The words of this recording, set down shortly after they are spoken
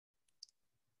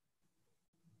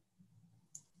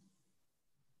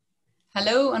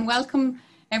Hello and welcome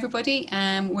everybody.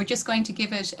 We're just going to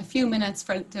give it a few minutes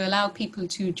to allow people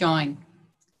to join.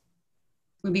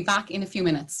 We'll be back in a few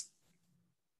minutes.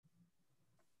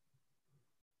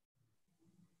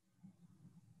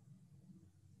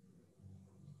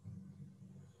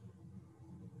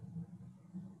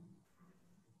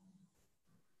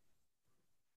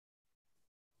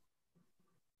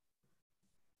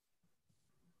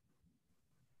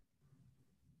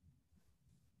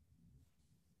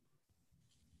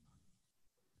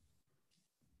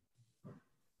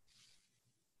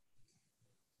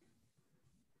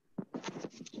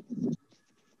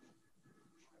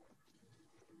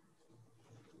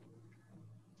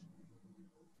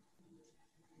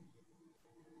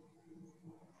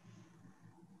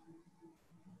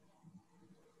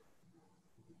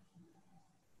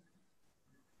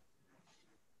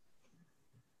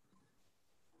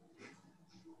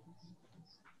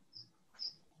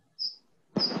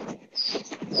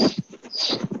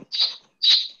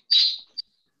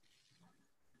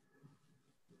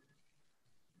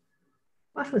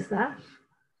 What was that?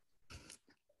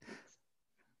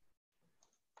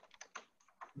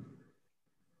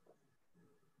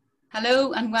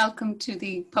 Hello and welcome to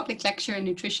the public lecture on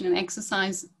nutrition and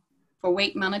exercise for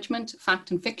weight management, fact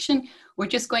and fiction. We're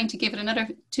just going to give it another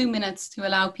 2 minutes to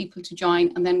allow people to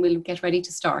join and then we'll get ready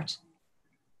to start.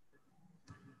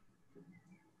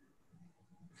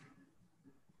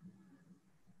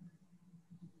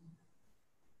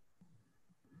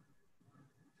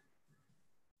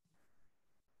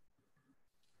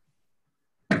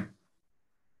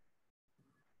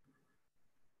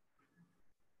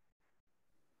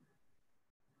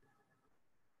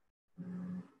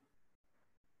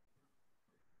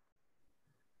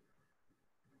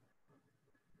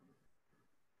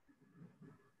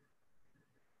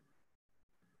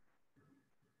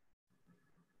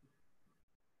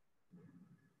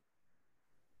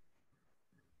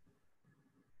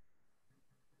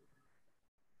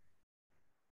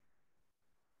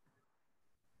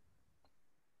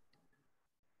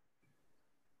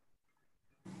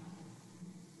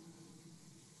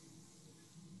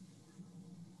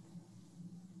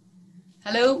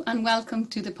 Hello and welcome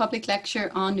to the public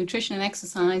lecture on nutrition and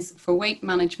exercise for weight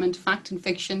management, fact and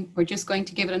fiction. We're just going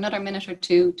to give it another minute or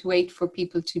two to wait for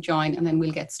people to join and then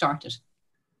we'll get started.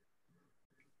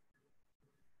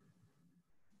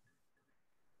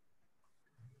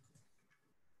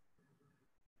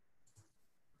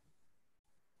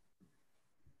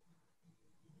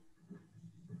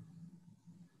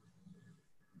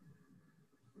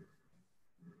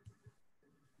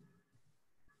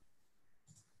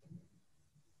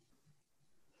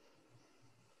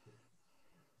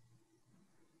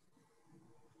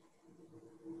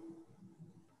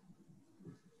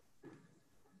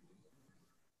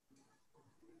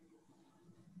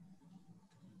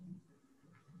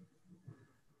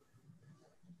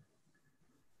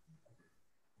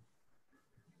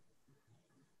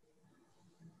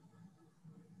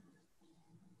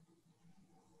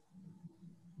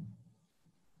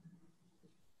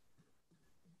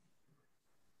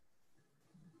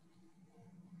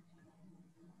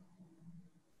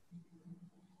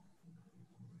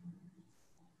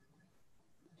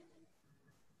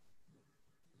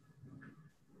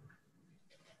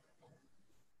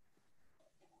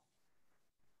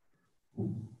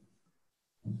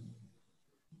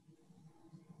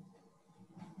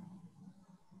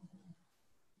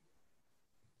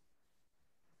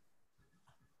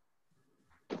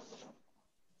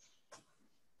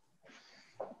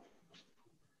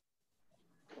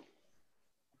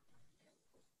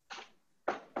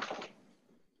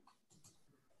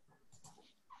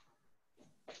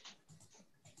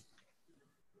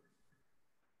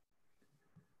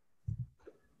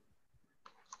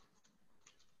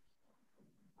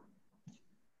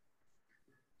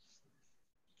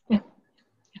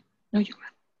 No, you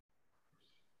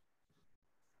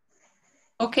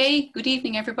are. Okay, good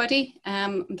evening everybody.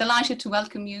 I'm delighted to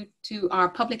welcome you to our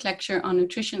public lecture on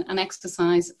nutrition and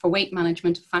exercise for weight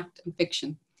management, fact and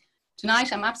fiction.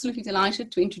 Tonight I'm absolutely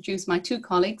delighted to introduce my two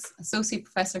colleagues, Associate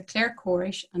Professor Clare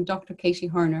Corish and Dr. Katy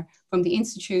from the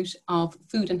Institute of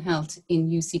Food and Health in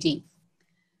UCD.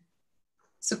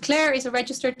 So Clare is a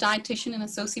registered dietitian and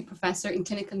Associate Professor in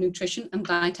Clinical Nutrition and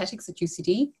Dietetics at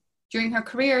UCD. During her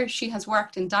career, she has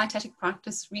worked in dietetic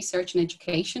practice, research and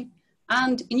education.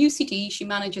 And in UCD, she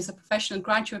manages a professional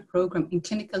graduate program in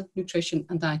clinical nutrition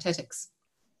and dietetics.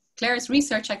 Clare's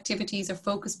research activities are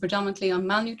focused predominantly on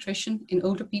malnutrition in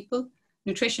older people,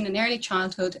 nutrition in early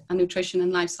childhood, and nutrition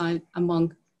and lifestyle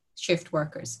among shift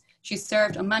workers. She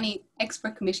served on many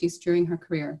expert committees during her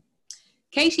career.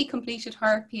 Katy completed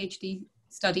her PhD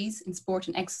studies in sport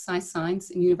and exercise science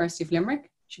in the University of Limerick.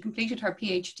 She completed her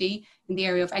PhD in the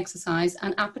area of exercise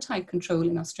and appetite control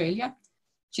in Australia.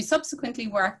 She subsequently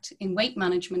worked in weight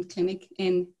management clinic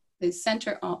in the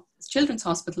Centre of Children's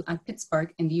Hospital at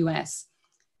Pittsburgh in the US.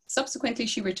 Subsequently,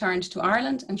 she returned to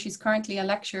Ireland and she's currently a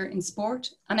lecturer in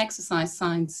sport and exercise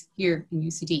science here in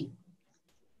UCD.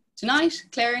 Tonight,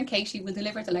 Clare and Katy will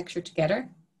deliver the lecture together,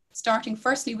 starting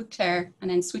firstly with Clare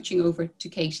and then switching over to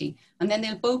Katy. And then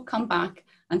they'll both come back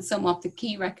and sum up the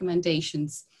key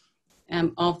recommendations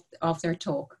of their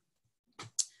talk.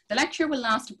 The lecture will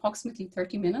last approximately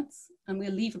 30 minutes and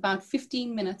we'll leave about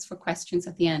 15 minutes for questions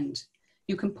at the end.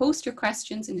 You can post your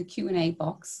questions in the Q&A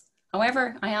box.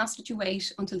 However, I ask that you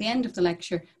wait until the end of the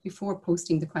lecture before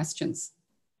posting the questions.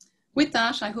 With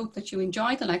that, I hope that you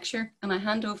enjoy the lecture and I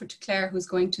hand over to Clare, who's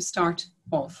going to start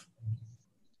off.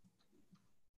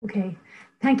 Okay,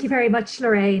 thank you very much,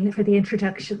 Lorraine, for the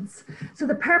introductions. So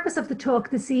the purpose of the talk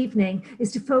this evening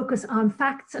is to focus on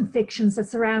facts and fictions that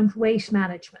surround weight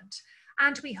management,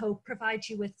 and we hope provide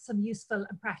you with some useful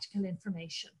and practical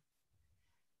information.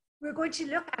 We're going to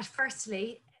look at,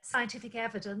 firstly, scientific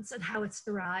evidence and how it's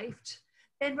derived.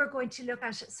 Then we're going to look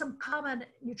at some common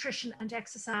nutrition and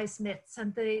exercise myths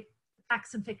and the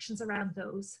facts and fictions around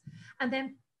those, and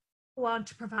then go on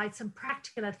to provide some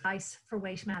practical advice for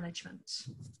weight management.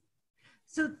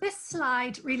 So this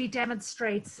slide really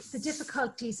demonstrates the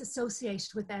difficulties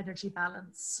associated with energy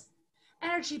balance.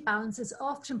 Energy balance is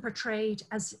often portrayed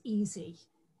as easy,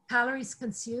 calories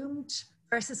consumed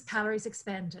versus calories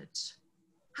expended.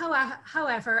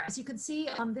 However, as you can see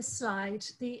on this slide,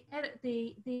 the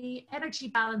energy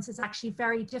balance is actually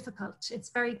very difficult. It's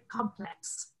very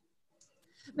complex.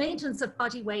 Maintenance of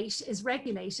body weight is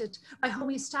regulated by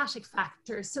homeostatic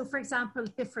factors. So for example,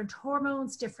 different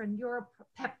hormones, different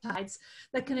neuropeptides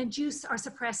that can induce or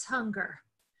suppress hunger.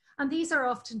 And these are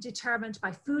often determined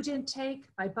by food intake,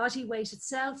 by body weight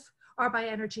itself, or by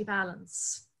energy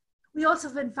balance. We also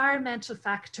have environmental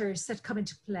factors that come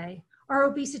into play, our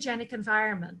obesogenic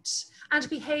environment, and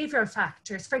behavioral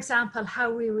factors, for example,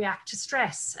 how we react to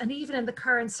stress. And even in the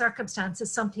current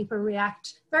circumstances, some people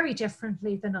react very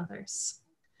differently than others.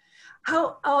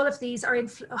 How all of these are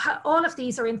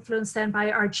influenced then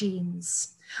by our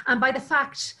genes and by the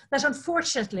fact that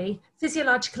unfortunately,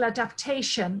 physiological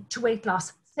adaptation to weight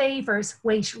loss favors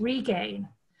weight regain.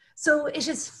 So it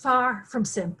is far from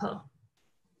simple.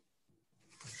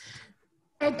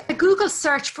 A Google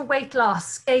search for weight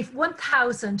loss gave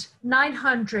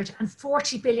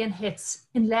 1,940 billion hits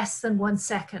in less than 1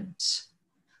 second.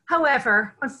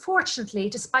 However, unfortunately,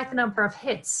 despite the number of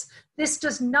hits, this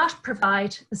does not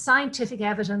provide the scientific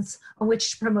evidence on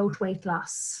which to promote weight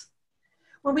loss.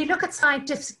 When we look at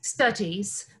scientific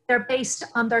studies, they're based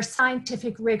on their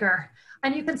scientific rigor.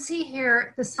 And you can see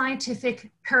here the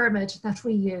scientific pyramid that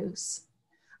we use.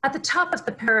 At the top of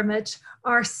the pyramid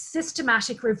are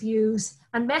systematic reviews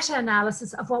and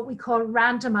meta-analysis of what we call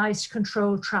randomized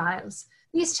controlled trials.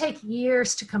 These take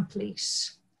years to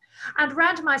complete. And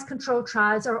randomized controlled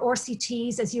trials, or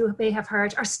RCTs, as you may have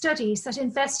heard, are studies that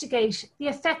investigate the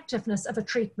effectiveness of a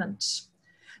treatment.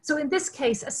 So in this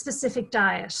case, a specific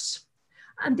diet.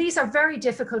 And these are very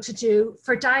difficult to do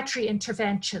for dietary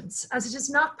interventions, as it is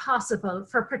not possible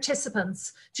for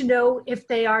participants to know if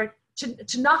they are,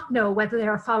 to not know whether they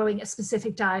are following a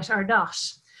specific diet or not.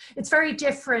 It's very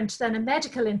different than a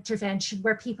medical intervention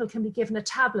where people can be given a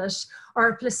tablet or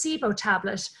a placebo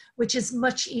tablet, which is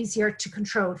much easier to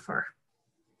control for.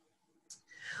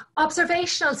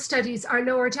 Observational studies are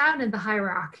lower down in the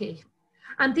hierarchy.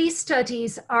 And these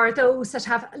studies are those that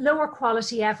have lower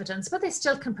quality evidence, but they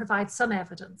still can provide some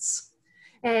evidence.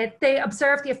 They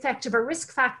observe the effect of a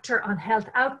risk factor on health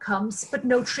outcomes, but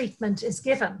no treatment is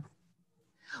given.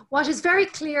 What is very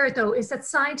clear, though, is that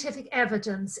scientific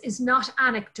evidence is not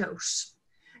anecdote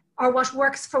or what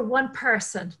works for one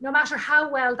person, no matter how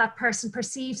well that person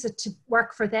perceives it to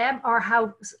work for them or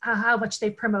how much they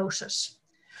promote it,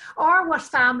 or what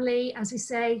family, as we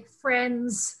say,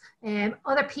 friends,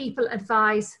 other people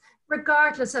advise,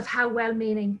 regardless of how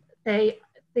well-meaning that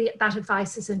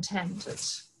advice is intended.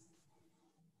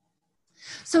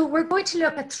 So we're going to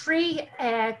look at three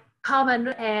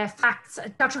common facts.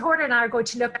 Dr. Horner and I are going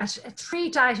to look at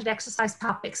 3 diet and exercise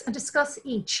topics and discuss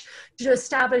each to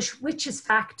establish which is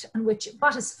fact and what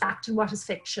is fact and what is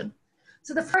fiction.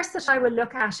 So the first that I will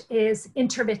look at is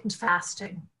intermittent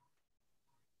fasting.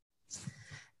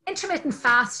 Intermittent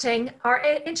fasting or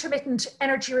intermittent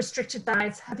energy restricted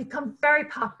diets have become very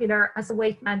popular as a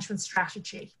weight management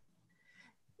strategy.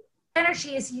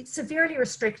 Energy is severely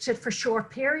restricted for short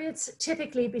periods,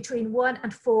 typically between 1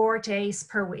 and 4 days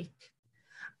per week.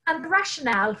 And the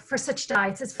rationale for such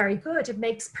diets is very good. It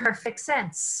makes perfect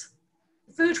sense.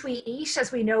 The food we eat,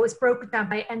 as we know, is broken down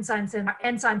by enzymes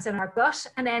in our gut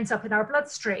and ends up in our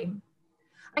bloodstream.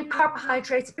 And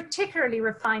carbohydrates, particularly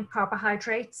refined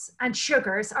carbohydrates and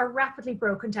sugars, are rapidly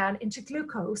broken down into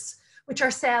glucose, which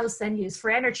our cells then use for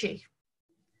energy.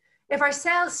 If our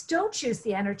cells don't use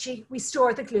the energy, we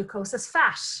store the glucose as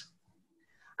fat.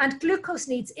 And glucose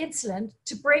needs insulin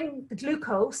to bring the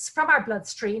glucose from our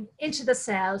bloodstream into the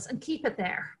cells and keep it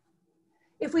there.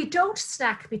 If we don't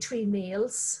snack between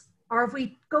meals, or if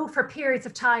we go for periods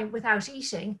of time without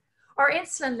eating, our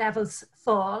insulin levels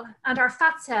fall and our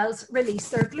fat cells release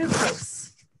their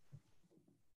glucose.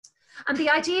 And the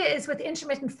idea is with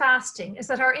intermittent fasting is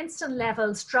that our insulin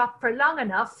levels drop for long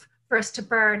enough for us to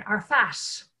burn our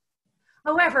fat.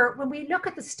 However, when we look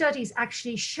at the studies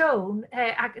actually shown,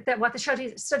 what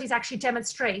the studies actually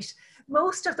demonstrate,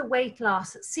 most of the weight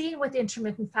loss seen with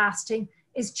intermittent fasting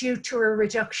is due to a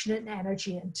reduction in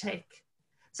energy intake.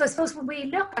 So I suppose when we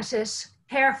look at it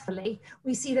carefully,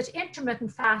 we see that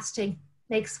intermittent fasting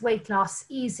makes weight loss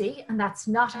easy, and that's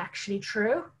not actually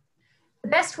true. The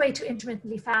best way to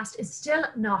intermittently fast is still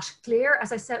not clear.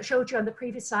 As I showed you on the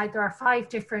previous slide, there are 5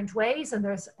 different ways, and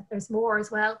there's more as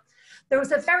well. There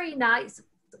was a very nice,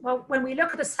 well, when we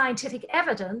look at the scientific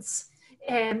evidence,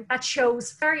 that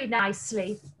shows very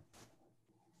nicely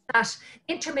that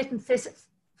intermittent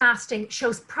fasting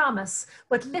shows promise,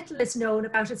 but little is known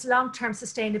about its long-term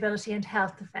sustainability and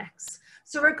health effects.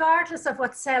 So regardless of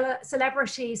what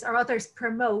celebrities or others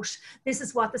promote, this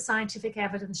is what the scientific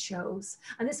evidence shows.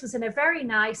 And this was in a very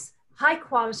nice,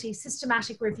 high-quality,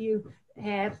 systematic review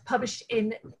published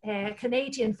in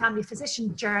Canadian Family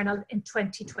Physician Journal in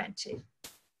 2020.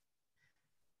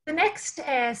 The next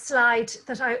diet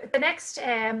that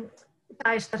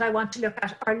I want to look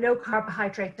at are low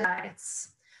carbohydrate diets.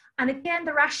 And again,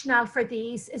 the rationale for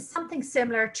these is something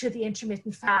similar to the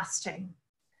intermittent fasting.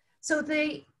 So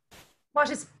what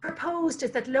is proposed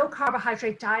is that low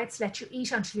carbohydrate diets let you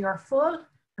eat until you're full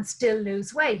and still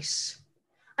lose weight,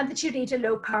 and that you need a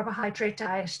low carbohydrate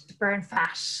diet to burn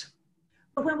fat.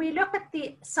 But when we look at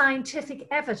the scientific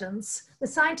evidence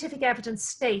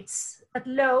states that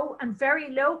low and very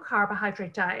low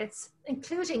carbohydrate diets,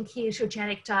 including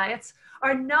ketogenic diets,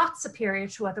 are not superior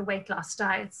to other weight loss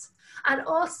diets, and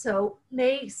also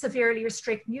may severely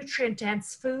restrict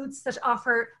nutrient-dense foods that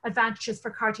offer advantages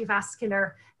for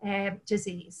cardiovascular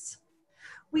disease.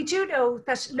 We do know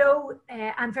that low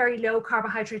and very low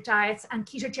carbohydrate diets and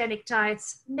ketogenic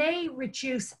diets may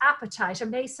reduce appetite or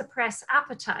may suppress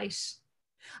appetite.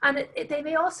 And they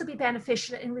may also be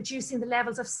beneficial in reducing the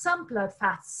levels of some blood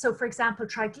fats, so for example,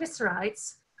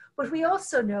 triglycerides, but we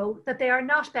also know that they are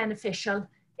not beneficial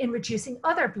in reducing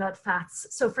other blood fats.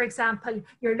 So for example,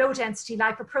 your low density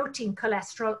lipoprotein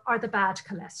cholesterol or the bad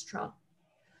cholesterol.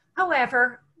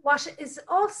 However, what is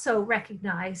also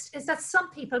recognized is that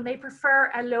some people may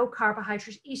prefer a low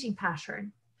carbohydrate eating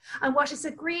pattern. And what is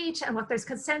agreed and what there's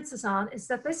consensus on is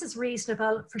that this is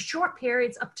reasonable for short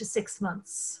periods up to 6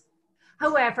 months.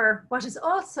 However, what is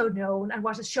also known and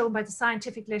what is shown by the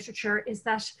scientific literature is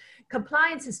that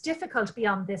compliance is difficult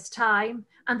beyond this time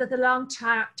and that the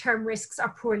long-term risks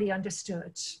are poorly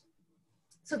understood.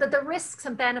 So that the risks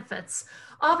and benefits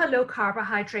of a low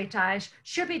carbohydrate diet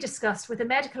should be discussed with a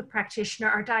medical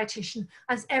practitioner or dietitian,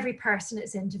 as every person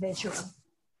is individual.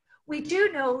 We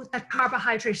do know that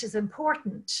carbohydrate is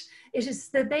important. It is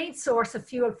the main source of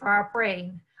fuel for our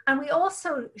brain. And we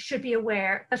also should be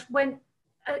aware that when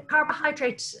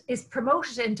carbohydrate is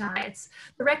promoted in diets,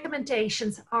 the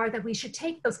recommendations are that we should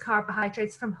take those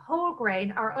carbohydrates from whole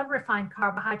grain or unrefined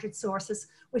carbohydrate sources,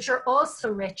 which are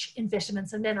also rich in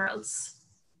vitamins and minerals.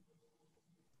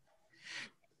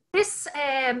 This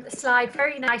slide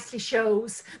very nicely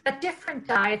shows that different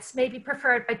diets may be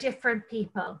preferred by different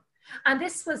people. And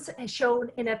this was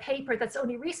shown in a paper that's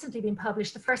only recently been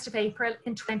published, the 1st of April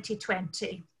in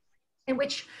 2020. In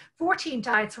which 14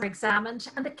 diets were examined,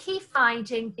 and the key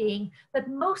finding being that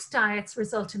most diets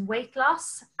result in weight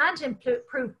loss and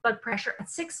improved blood pressure at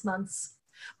 6 months,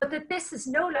 but that this is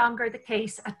no longer the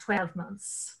case at 12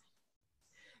 months.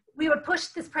 We would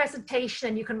put this presentation,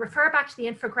 and you can refer back to the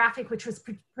infographic which was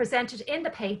presented in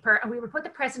the paper, and we will put the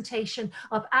presentation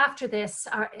up after this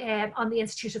on the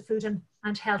Institute of Food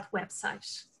and Health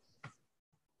website.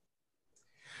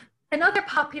 Another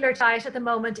popular diet at the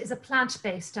moment is a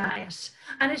plant-based diet,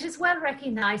 and it is well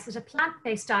recognized that a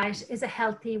plant-based diet is a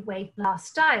healthy weight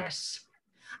loss diet.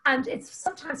 And it's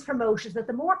sometimes promoted that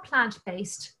the more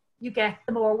plant-based you get,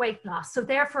 the more weight loss. So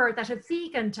therefore, that a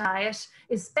vegan diet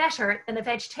is better than a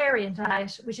vegetarian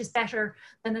diet, which is better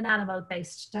than an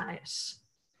animal-based diet.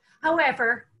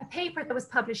 However, a paper that was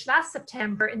published last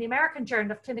September in the American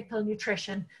Journal of Clinical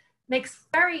Nutrition makes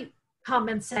very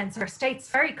common sense, or states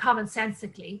very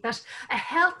commonsensically, that a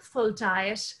healthful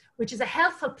diet, which is a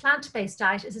healthful plant-based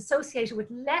diet, is associated with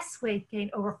less weight gain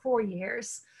over 4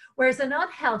 years, whereas an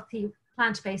unhealthy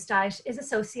plant-based diet is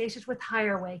associated with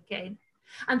higher weight gain.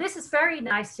 And this is very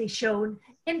nicely shown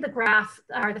in the graph,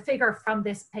 or the figure from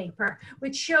this paper,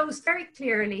 which shows very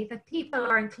clearly that people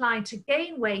are inclined to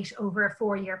gain weight over a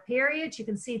 4-year period. You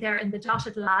can see there in the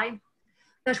dotted line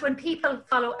that when people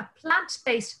follow a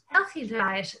plant-based healthy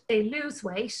diet, they lose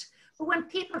weight. But when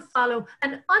people follow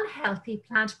an unhealthy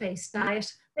plant-based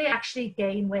diet, they actually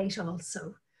gain weight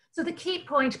also. So the key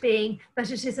point being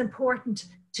that it is important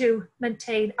to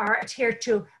maintain or adhere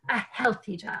to a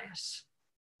healthy diet.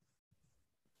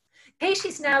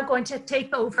 Katy's now going to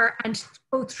take over and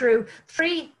go through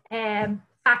 3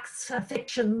 facts,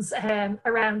 fictions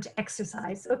around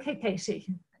exercise. Okay,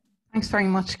 Katy. Thanks very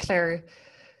much, Claire.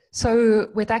 So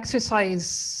with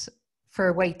exercise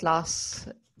for weight loss,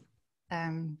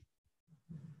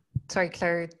 sorry,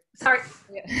 Claire. Sorry.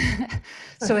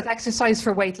 So with exercise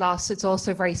for weight loss, it's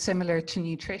also very similar to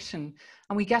nutrition.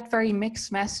 And we get very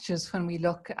mixed messages when we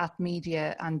look at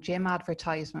media and gym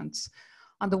advertisements.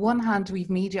 On the one hand, we've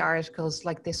media articles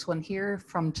like this one here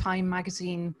from Time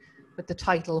magazine with the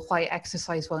title, "Why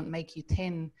Exercise Won't Make You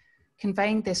Thin,"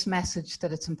 conveying this message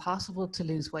that it's impossible to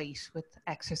lose weight with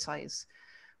exercise.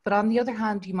 But on the other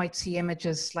hand, you might see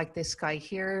images like this guy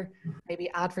here, maybe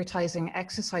advertising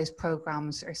exercise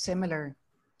programs or similar,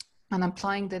 and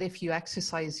implying that if you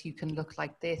exercise, you can look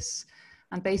like this.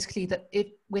 And basically that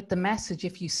with the message,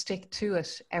 if you stick to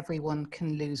it, everyone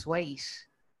can lose weight.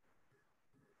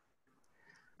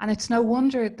 And it's no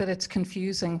wonder that it's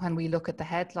confusing when we look at the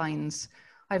headlines.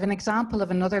 I have an example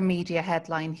of another media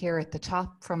headline here at the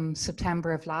top from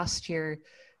September of last year.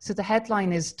 So the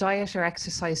headline is "Diet or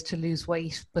Exercise to Lose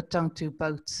Weight, but Don't Do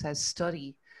Both, Says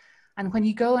Study." And when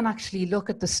you go and actually look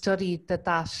at the study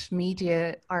that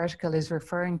media article is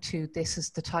referring to, this is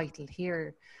the title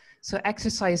here. So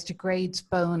exercise degrades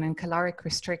bone and caloric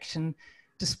restriction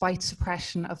despite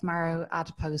suppression of marrow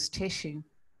adipose tissue.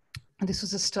 And this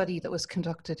was a study that was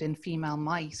conducted in female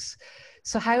mice.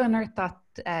 So how on earth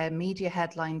that media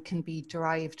headline can be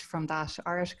derived from that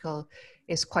article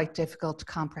is quite difficult to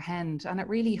comprehend. And it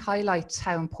really highlights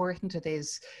how important it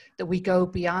is that we go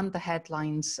beyond the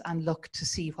headlines and look to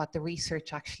see what the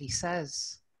research actually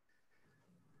says.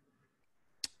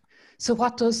 So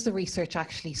what does the research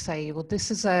actually say? Well,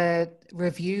 this is a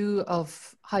review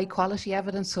of high quality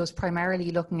evidence. So it's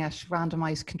primarily looking at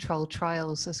randomized controlled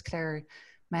trials, as Claire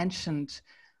mentioned.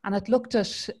 And it looked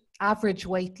at average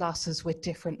weight losses with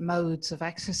different modes of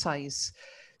exercise.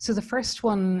 So the first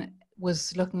one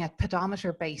was looking at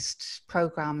pedometer-based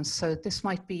programs. So this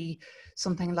might be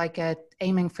something like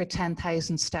aiming for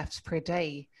 10,000 steps per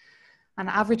day. And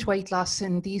average weight loss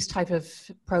in these type of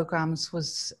programs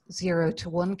was 0 to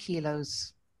 1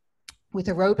 kilos. With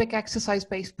aerobic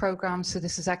exercise-based programs, so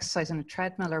this is exercise on a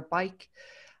treadmill or bike,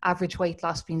 average weight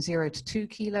loss being 0 to 2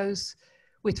 kilos.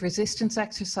 With resistance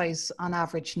exercise, on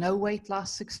average, no weight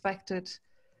loss expected.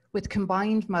 With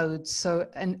combined modes, so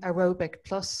an aerobic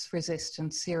plus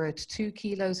resistance, 0 to 2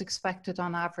 kilos expected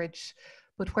on average.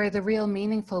 But where the real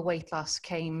meaningful weight loss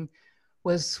came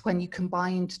was when you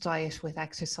combined diet with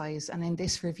exercise. And in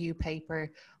this review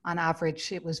paper, on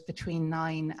average, it was between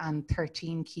 9 and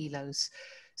 13 kilos.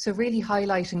 So really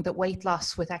highlighting that weight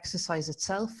loss with exercise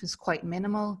itself is quite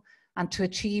minimal. And to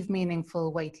achieve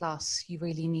meaningful weight loss, you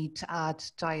really need to add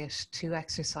diet to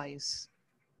exercise.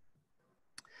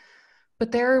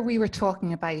 But there we were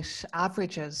talking about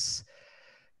averages.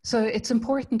 So it's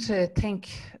important to think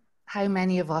how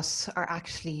many of us are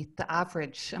actually the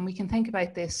average. And we can think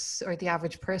about this, or the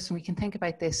average person, we can think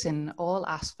about this in all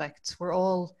aspects. We're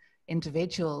all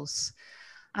individuals.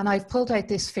 And I've pulled out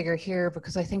this figure here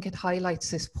because I think it highlights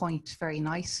this point very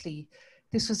nicely.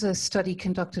 This was a study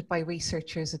conducted by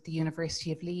researchers at the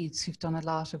University of Leeds who've done a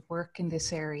lot of work in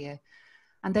this area.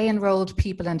 And they enrolled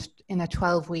people in a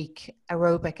 12-week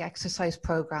aerobic exercise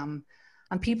program.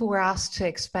 And people were asked to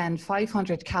expend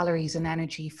 500 calories in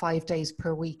energy 5 days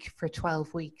per week for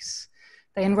 12 weeks.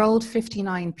 They enrolled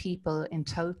 59 people in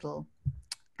total.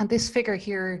 And this figure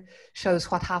here shows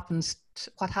what happened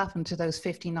to those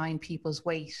 59 people's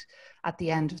weight at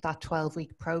the end of that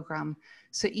 12-week program.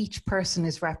 So each person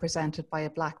is represented by a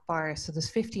black bar. So there's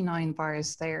 59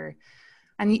 bars there.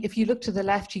 And if you look to the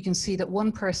left, you can see that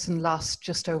one person lost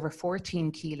just over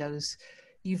 14 kilos.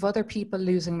 You've other people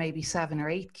losing maybe 7 or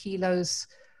 8 kilos,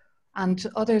 and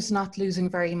others not losing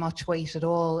very much weight at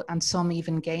all, and some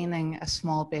even gaining a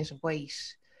small bit of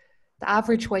weight. The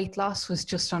average weight loss was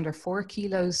just under 4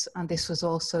 kilos, and this was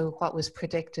also what was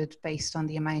predicted based on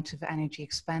the amount of energy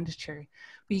expenditure.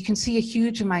 But you can see a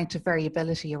huge amount of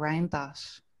variability around that.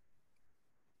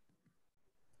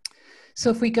 So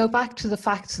if we go back to the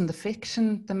facts and the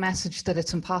fiction, the message that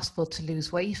it's impossible to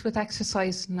lose weight with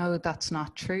exercise, no, that's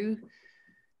not true.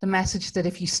 The message that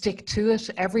if you stick to it,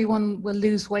 everyone will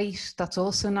lose weight, that's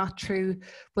also not true.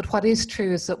 But what is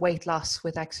true is that weight loss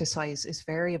with exercise is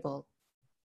variable.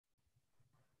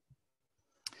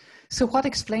 So what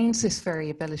explains this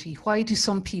variability? Why do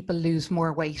some people lose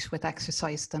more weight with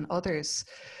exercise than others?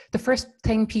 The first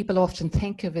thing people often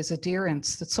think of is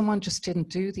adherence, that someone just didn't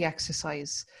do the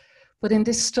exercise. But in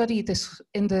this study,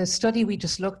 in the study we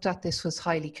just looked at, this was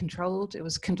highly controlled. It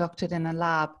was conducted in a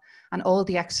lab and all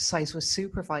the exercise was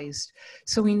supervised.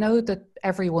 So we know that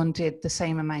everyone did the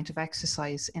same amount of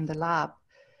exercise in the lab.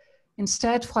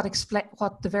 Instead,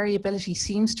 what the variability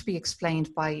seems to be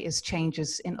explained by is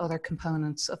changes in other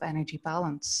components of energy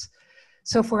balance.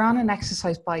 So if we're on an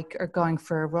exercise bike or going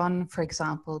for a run, for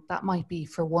example, that might be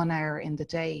for 1 hour in the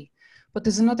day. But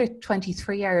there's another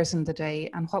 23 hours in the day,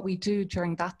 and what we do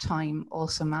during that time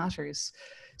also matters.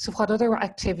 So what other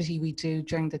activity we do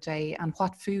during the day and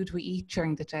what food we eat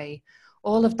during the day,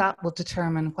 all of that will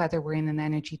determine whether we're in an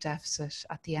energy deficit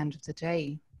at the end of the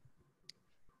day.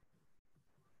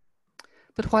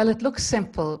 But while it looks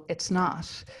simple, it's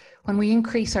not. When we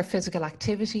increase our physical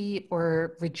activity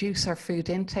or reduce our food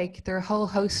intake, there are a whole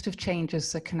host of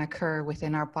changes that can occur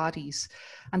within our bodies,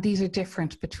 and these are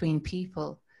different between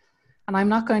people. And I'm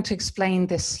not going to explain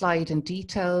this slide in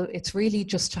detail. It's really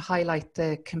just to highlight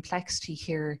the complexity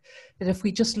here, that if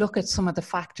we just look at some of the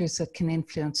factors that can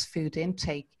influence food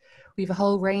intake, we have a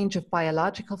whole range of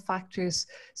biological factors,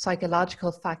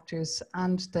 psychological factors,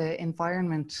 and the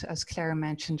environment, as Claire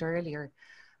mentioned earlier.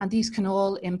 And these can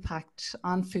all impact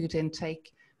on food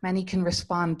intake. Many can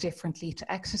respond differently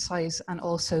to exercise and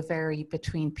also vary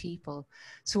between people.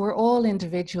 So we're all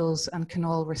individuals and can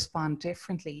all respond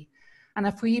differently. And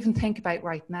if we even think about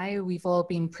right now, we've all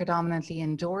been predominantly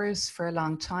indoors for a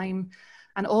long time,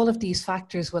 and all of these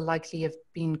factors will likely have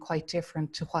been quite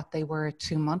different to what they were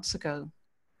 2 months ago.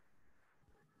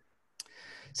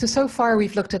 So far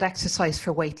we've looked at exercise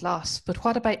for weight loss, but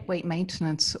what about weight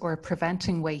maintenance or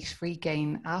preventing weight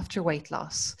regain after weight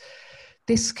loss?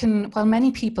 This can, while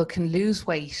many people can lose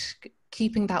weight,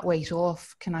 keeping that weight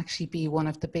off can actually be one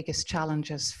of the biggest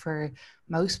challenges for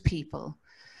most people.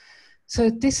 So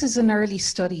this is an early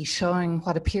study showing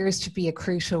what appears to be a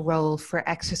crucial role for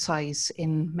exercise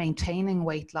in maintaining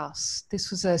weight loss.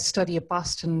 This was a study of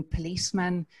Boston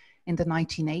policemen in the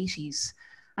 1980s,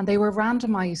 and they were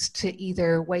randomized to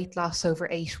either weight loss over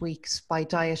 8 weeks by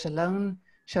diet alone,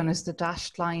 shown as the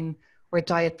dashed line, or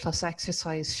diet plus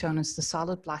exercise, shown as the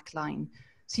solid black line.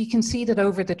 So you can see that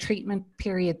over the treatment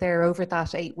period there, over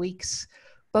that 8 weeks,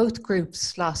 both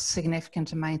groups lost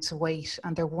significant amounts of weight,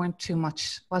 and there wasn't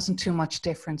too much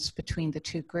difference between the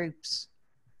two groups.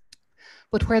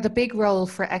 But where the big role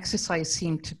for exercise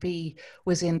seemed to be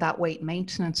was in that weight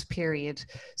maintenance period.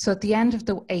 So at the end of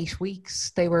the 8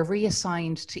 weeks, they were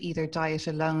reassigned to either diet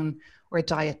alone or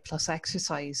diet plus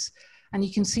exercise. And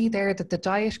you can see there that the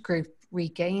diet group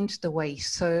regained the weight.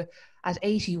 So at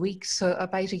 80 weeks, so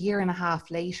about 1.5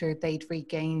 years later, they'd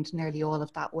regained nearly all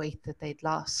of that weight that they'd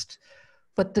lost.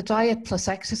 But the diet plus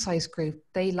exercise group,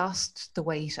 they lost the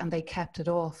weight and they kept it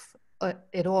off up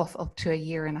to 1.5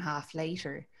 years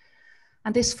later.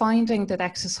 And this finding that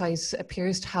exercise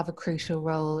appears to have a crucial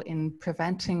role in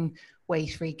preventing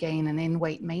weight regain and in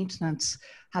weight maintenance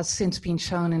has since been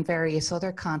shown in various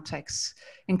other contexts,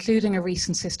 including a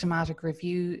recent systematic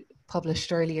review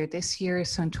published earlier this year,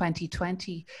 so in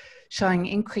 2020, showing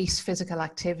increased physical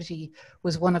activity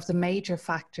was one of the major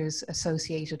factors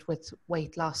associated with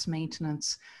weight loss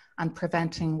maintenance and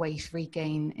preventing weight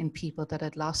regain in people that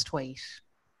had lost weight.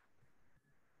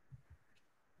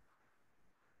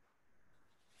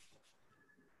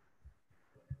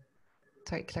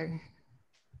 Sorry, Claire.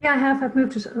 Yeah, I've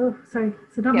moved it. Oh, sorry.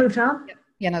 So not moved on?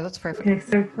 Yeah, no, that's perfect. Okay,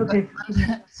 sorry. Okay.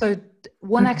 So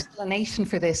one explanation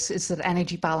for this is that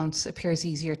energy balance appears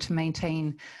easier to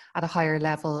maintain at a higher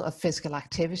level of physical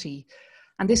activity.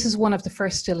 And this is one of the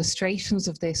first illustrations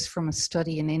of this from a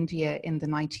study in India in the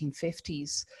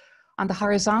 1950s. On the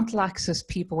horizontal axis,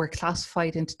 people were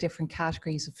classified into different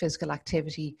categories of physical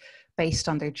activity based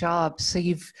on their jobs. So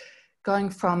you've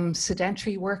going from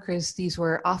sedentary workers, these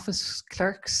were office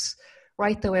clerks,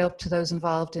 right the way up to those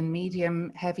involved in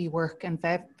medium, heavy work and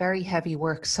very heavy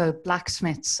work, so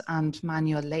blacksmiths and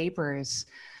manual labourers.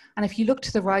 And if you look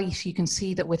to the right, you can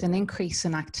see that with an increase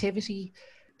in activity,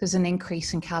 there's an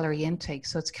increase in calorie intake.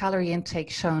 So it's calorie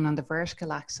intake shown on the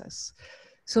vertical axis.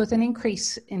 So with an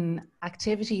increase in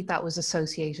activity, that was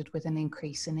associated with an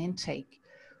increase in intake.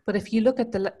 But if you look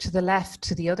at to the left,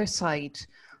 to the other side,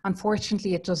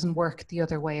 unfortunately, it doesn't work the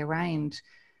other way around.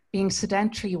 Being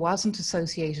sedentary wasn't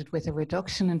associated with a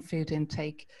reduction in food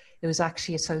intake. It was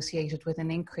actually associated with an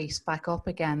increase back up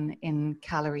again in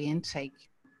calorie intake.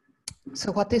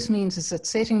 So what this means is that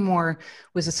sitting more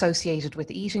was associated with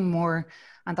eating more,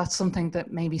 and that's something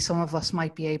that maybe some of us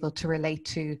might be able to relate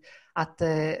to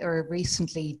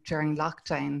recently during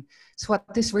lockdown. So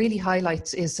what this really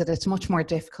highlights is that it's much more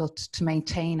difficult to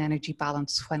maintain energy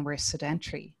balance when we're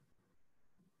sedentary.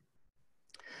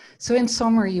 So in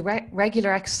summary,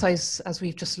 regular exercise, as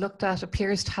we've just looked at,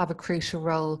 appears to have a crucial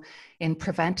role in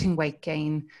preventing weight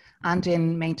gain and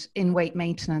in weight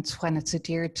maintenance when it's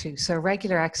adhered to. So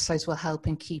regular exercise will help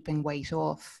in keeping weight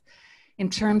off. In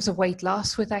terms of weight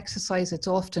loss with exercise, it's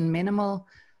often minimal,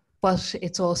 but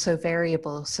it's also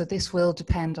variable. So this will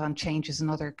depend on changes in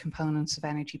other components of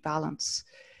energy balance.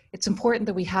 It's important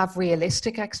that we have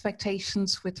realistic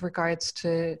expectations with regards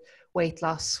to weight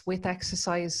loss with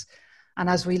exercise. And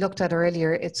as we looked at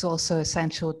earlier, it's also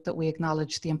essential that we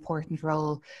acknowledge the important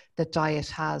role that diet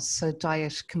has. So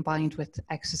diet combined with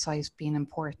exercise being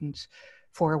important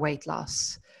for weight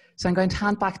loss. So I'm going to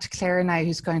hand back to Clare now,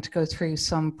 who's going to go through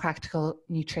some practical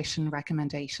nutrition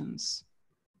recommendations.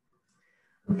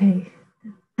 Okay.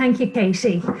 Thank you,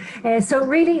 Katy. So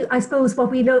really, I suppose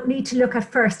what we need to look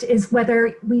at first is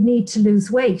whether we need to lose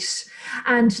weight.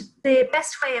 And the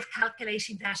best way of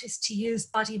calculating that is to use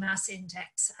body mass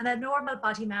index. And a normal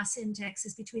body mass index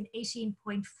is between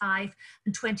 18.5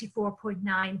 and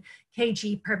 24.9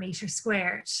 kg per meter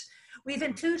squared. We've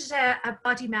included a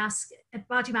body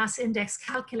mass index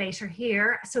calculator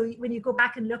here. So when you go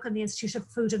back and look on the Institute of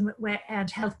Food and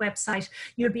Health website,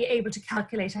 you'll be able to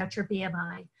calculate out your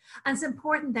BMI. And it's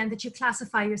important then that you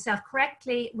classify yourself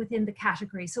correctly within the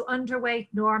category. So underweight,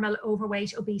 normal,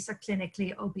 overweight, obese, or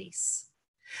clinically obese.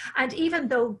 And even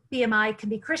though BMI can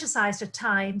be criticized at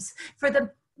times, for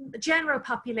the general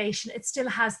population, it still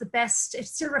has the best, it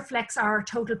still reflects our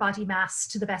total body mass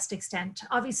to the best extent.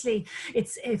 Obviously,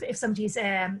 it's if somebody's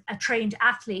a trained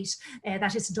athlete,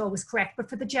 that isn't always correct, but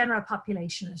for the general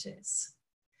population, it is.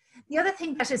 The other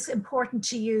thing that is important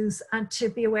to use and to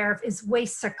be aware of is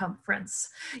waist circumference.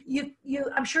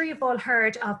 I'm sure you've all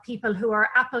heard of people who are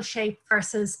apple-shaped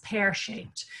versus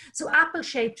pear-shaped. So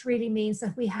apple-shaped really means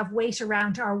that we have weight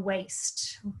around our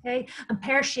waist, okay? And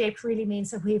pear-shaped really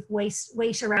means that we have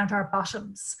weight around our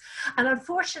bottoms. And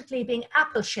unfortunately, being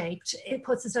apple-shaped, it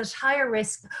puts us at higher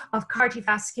risk of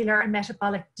cardiovascular and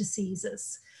metabolic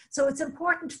diseases. So it's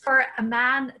important for a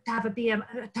man to have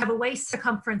a waist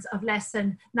circumference of less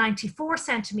than 94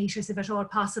 centimeters, if at all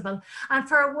possible, and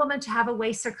for a woman to have a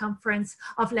waist circumference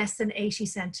of less than 80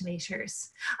 centimeters.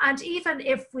 And even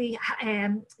if we,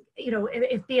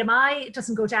 if BMI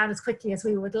doesn't go down as quickly as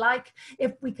we would like,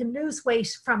 if we can lose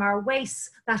weight from our waist,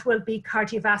 that will be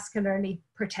cardiovascularly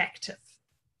protective.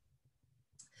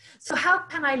 So how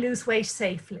can I lose weight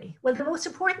safely? Well, the most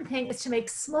important thing is to make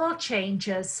small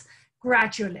changes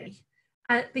gradually,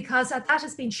 because that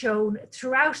has been shown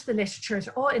throughout the literature,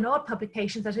 in all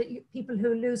publications, that people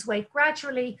who lose weight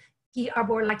gradually are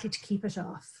more likely to keep it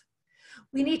off.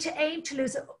 We need to aim to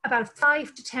lose about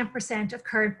 5 to 10% of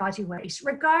current body weight,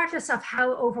 regardless of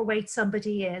how overweight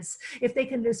somebody is. If they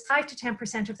can lose 5 to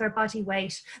 10% of their body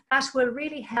weight, that will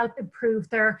really help improve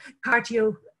their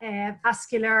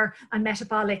cardiovascular and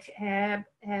metabolic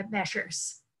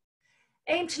measures.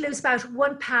 Aim to lose about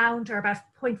 1 pound or about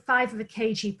 0.5 of a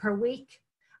kg per week.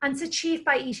 And it's achieved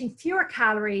by eating fewer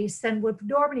calories than would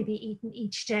normally be eaten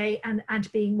each day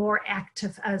and being more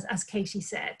active, as Katy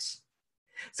said.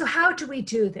 So how do we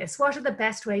do this? What are the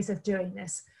best ways of doing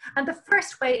this? And the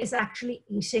first way is actually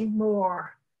eating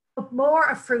more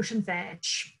of fruit and veg.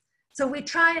 So we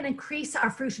try and increase our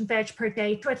fruit and veg per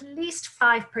day to at least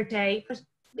 5 per day, but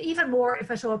even more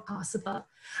if at all possible.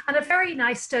 And a very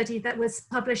nice study that was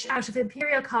published out of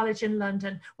Imperial College in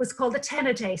London was called the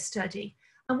 10-a-day study.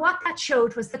 And what that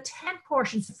showed was that 10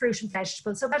 portions of fruit and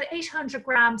vegetables, so about 800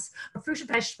 grams of fruit and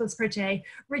vegetables per day,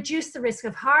 reduced the risk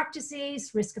of heart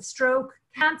disease, risk of stroke,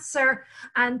 cancer,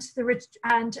 and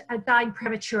dying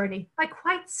prematurely by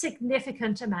quite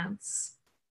significant amounts.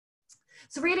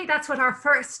 So really that's what our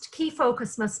first key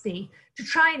focus must be, to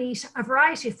try and eat a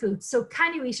variety of foods. So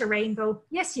can you eat a rainbow?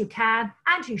 Yes, you can,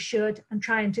 and you should, and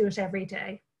try and do it every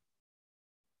day.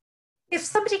 If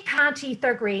somebody can't eat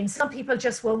their greens, some people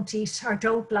just won't eat or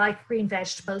don't like green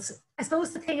vegetables. I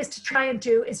suppose the thing is to try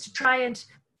and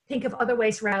think of other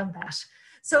ways around that.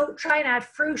 So try and add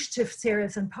fruit to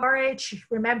cereals and porridge.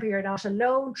 Remember, you're not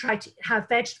alone. Try to have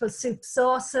vegetable soup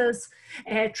sauces.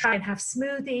 Try and have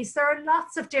smoothies. There are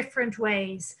lots of different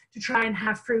ways to try and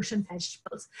have fruit and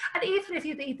vegetables. And even if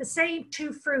you eat the same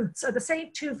 2 fruits or the same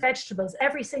 2 vegetables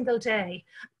every single day,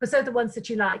 because they're the ones that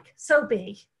you like, so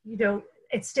be. You know,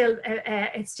 it's still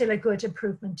a good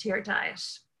improvement to your diet.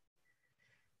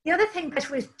 The other thing that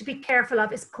we have to be careful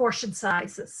of is portion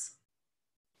sizes,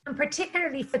 and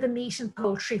particularly for the meat and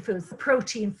poultry foods, the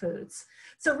protein foods.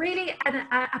 So really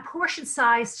a portion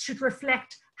size should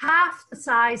reflect half the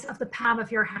size of the palm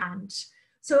of your hand.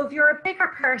 So if you're a bigger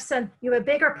person, you have a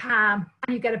bigger palm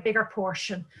and you get a bigger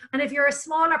portion. And if you're a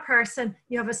smaller person,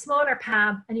 you have a smaller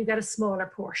palm and you get a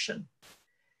smaller portion.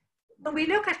 When we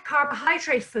look at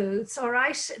carbohydrate foods, all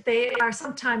right, they are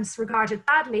sometimes regarded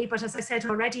badly, but as I said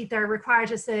already, they're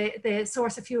required as the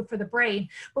source of fuel for the brain.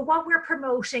 But what we're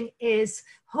promoting is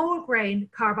whole grain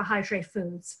carbohydrate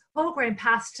foods, whole grain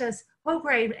pastas, whole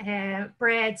grain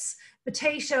breads,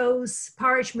 potatoes,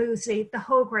 porridge muesli, the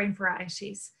whole grain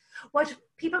varieties. What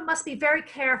people must be very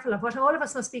careful of, what all of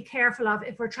us must be careful of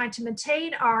if we're trying to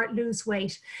maintain or lose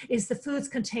weight, is the foods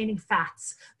containing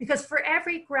fats. Because for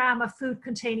every gram of food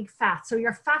containing fat, so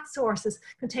your fat sources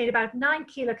contain about 9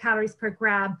 kilocalories per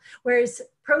gram, whereas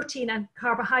protein and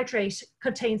carbohydrate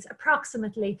contains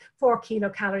approximately 4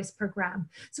 kilocalories per gram.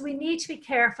 So we need to be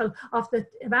careful of the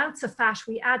amounts of fat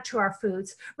we add to our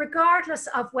foods, regardless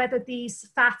of whether these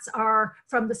fats are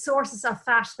from the sources of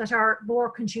fat that are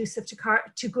more conducive to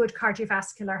good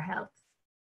cardiovascular health.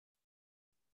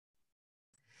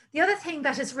 The other thing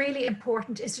that is really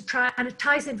important is to try, and it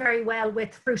ties in very well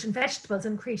with fruit and vegetables,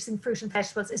 increasing fruit and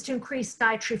vegetables, is to increase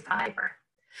dietary fiber.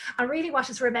 And really what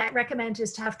is recommended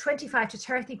is to have 25 to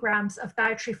 30 grams of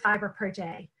dietary fiber per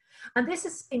day. And this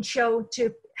has been shown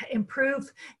to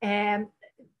improve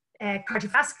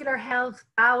cardiovascular health,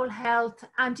 bowel health,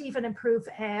 and even improve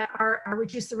or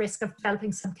reduce the risk of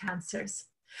developing some cancers.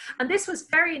 And this was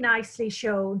very nicely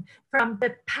shown from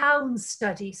the POUND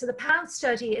study. So the POUND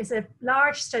study is a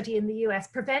large study in the US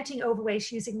preventing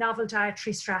overweight using novel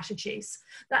dietary strategies.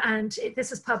 And this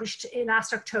was published in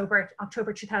last October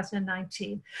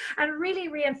 2019, and really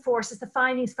reinforces the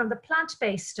findings from the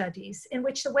plant-based studies in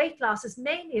which the weight loss is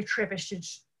mainly attributed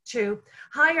to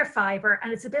higher fiber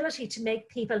and its ability to make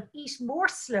people eat more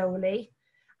slowly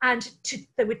and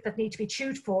that need to be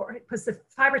chewed for, because the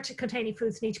fiber-containing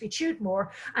foods need to be chewed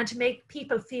more, and to make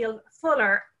people feel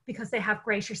fuller because they have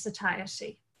greater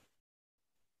satiety.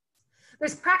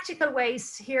 There's practical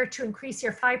ways here to increase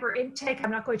your fiber intake. I'm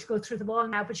not going to go through them all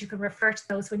now, but you can refer to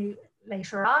those when you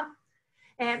later on.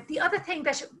 The other thing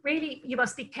that really you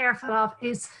must be careful of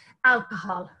is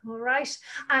alcohol, all right?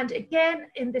 And again,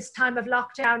 in this time of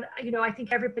lockdown, you know, I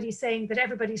think everybody's saying that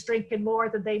everybody's drinking more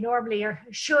than they normally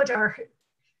should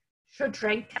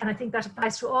drink, and I think that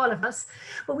applies to all of us.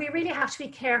 But we really have to be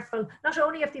careful, not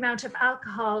only of the amount of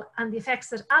alcohol and the effects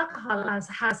that alcohol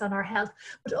has on our health,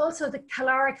 but also the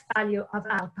caloric value of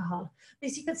alcohol.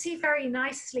 Because you can see very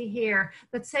nicely here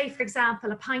that, say, for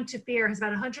example, a pint of beer has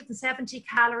about 170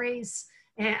 calories,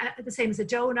 the same as a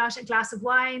donut. A glass of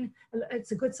wine,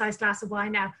 it's a good sized glass of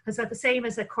wine now, has about the same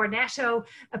as a cornetto.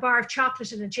 A bar of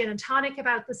chocolate and a gin and tonic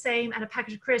about the same, and a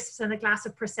packet of crisps and a glass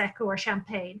of Prosecco or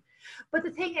champagne. But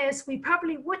the thing is, we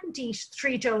probably wouldn't eat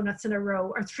 3 donuts in a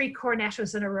row, or 3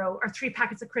 cornettos in a row, or 3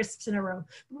 packets of crisps in a row.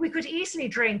 We could easily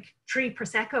drink 3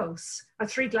 Proseccos or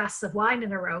 3 glasses of wine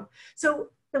in a row. So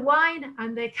the wine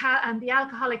and the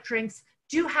alcoholic drinks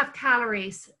do have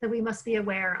calories that we must be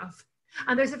aware of.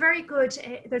 And there's very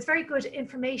good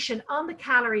information on the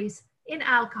calories in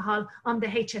alcohol on the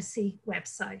HSC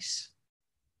website.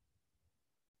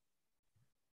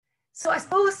 So I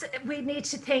suppose we need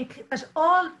to think that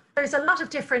there's a lot of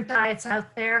different diets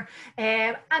out there,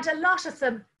 and a lot of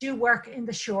them do work in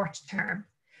the short term.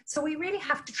 So we really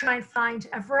have to try and find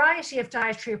a variety of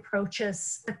dietary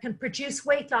approaches that can produce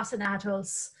weight loss in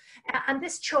adults. And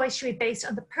this choice should be based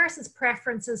on the person's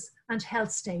preferences and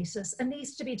health status, and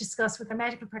needs to be discussed with a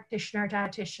medical practitioner or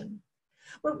dietitian.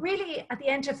 But really, at the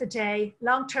end of the day,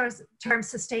 long-term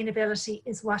sustainability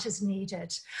is what is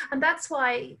needed. And that's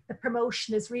why the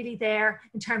promotion is really there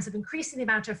in terms of increasing the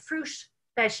amount of fruit,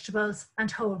 vegetables, and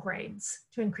whole grains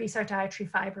to increase our dietary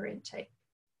fiber intake.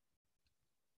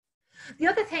 The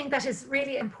other thing that is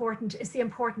really important is the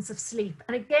importance of sleep.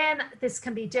 And again, this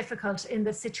can be difficult in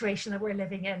the situation that we're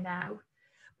living in now.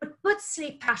 But good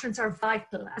sleep patterns are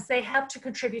vital, as they help to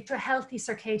contribute to a healthy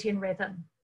circadian rhythm.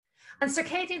 And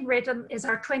circadian rhythm is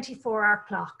our 24-hour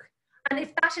clock. And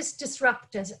if that is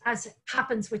disrupted, as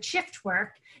happens with shift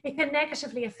work, it can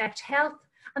negatively affect health.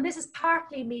 And this is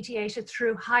partly mediated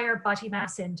through higher body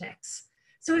mass index.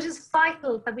 So it is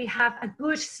vital that we have a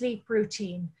good sleep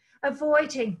routine,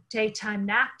 avoiding daytime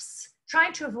naps,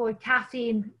 trying to avoid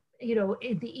caffeine,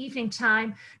 in the evening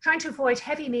time, trying to avoid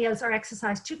heavy meals or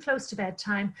exercise too close to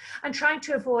bedtime, and trying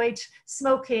to avoid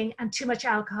smoking and too much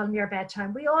alcohol near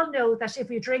bedtime. We all know that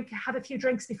if you have a few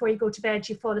drinks before you go to bed,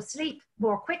 you fall asleep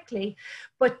more quickly,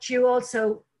 but you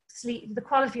also sleep, the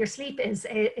quality of your sleep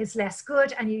is less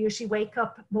good, and you usually wake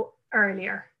up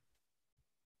earlier.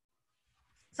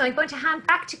 So I'm going to hand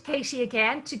back to Katy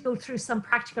again to go through some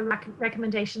practical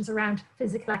recommendations around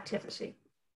physical activity.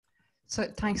 So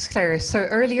thanks, Claire. So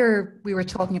earlier we were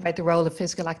talking about the role of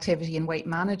physical activity in weight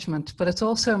management, but it's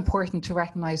also important to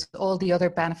recognize all the other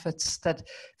benefits that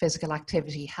physical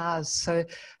activity has. So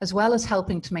as well as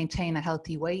helping to maintain a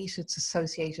healthy weight, it's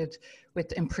associated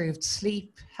with improved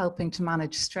sleep, helping to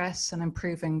manage stress and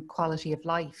improving quality of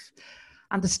life.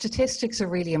 And the statistics are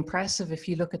really impressive if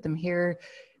you look at them here,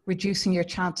 reducing your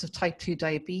chance of type 2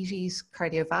 diabetes,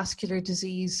 cardiovascular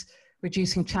disease,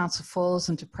 reducing chance of falls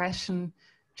and depression,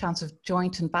 chance of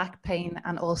joint and back pain,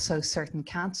 and also certain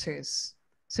cancers.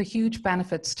 So huge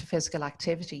benefits to physical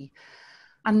activity.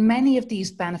 And many of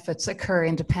these benefits occur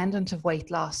independent of weight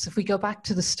loss. If we go back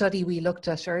to the study we looked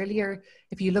at earlier,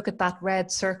 if you look at that red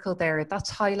circle there,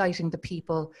 that's highlighting the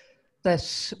people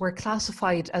that were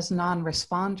classified as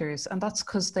non-responders, and that's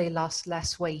because they lost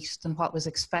less weight than what was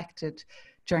expected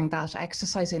during that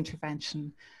exercise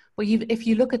intervention. But if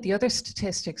you look at the other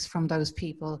statistics from those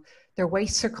people, their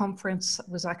waist circumference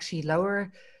was actually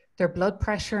lower, their blood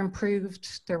pressure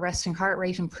improved, their resting heart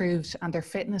rate improved, and their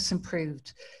fitness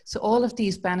improved. So all of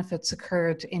these benefits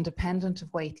occurred independent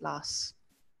of weight loss.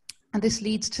 And this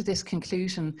leads to this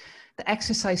conclusion that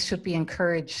exercise should be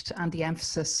encouraged and the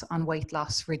emphasis on weight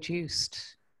loss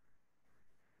reduced.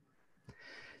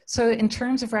 So in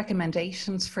terms of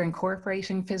recommendations for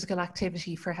incorporating physical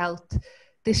activity for health,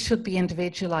 this should be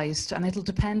individualized and it'll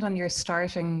depend on your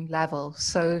starting level.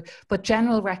 But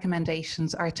general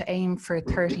recommendations are to aim for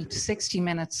 30 to 60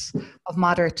 minutes of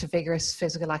moderate to vigorous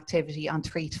physical activity on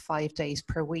 3 to 5 days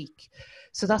per week.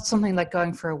 So that's something like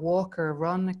going for a walk or a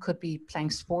run. It could be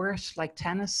playing sport like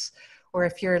tennis, or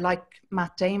if you're like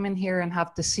Matt Damon here and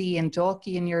have the sea in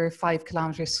Dalkey in your 5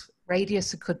 kilometers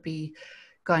radius, it could be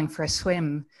going for a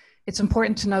swim. It's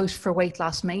important to note for weight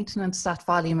loss maintenance that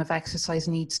volume of exercise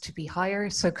needs to be higher.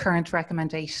 So current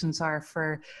recommendations are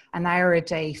for an hour a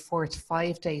day, 4 to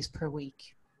 5 days per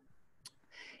week.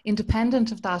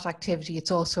 Independent of that activity, it's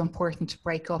also important to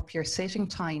break up your sitting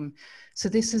time. So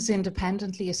this is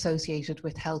independently associated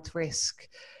with health risk.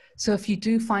 So if you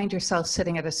do find yourself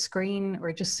sitting at a screen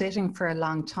or just sitting for a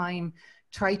long time,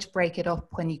 try to break it up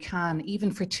when you can,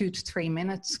 even for 2 to 3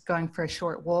 minutes, going for a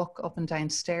short walk up and down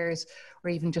stairs, or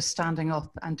even just standing up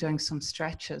and doing some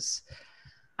stretches.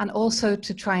 And also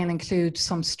to try and include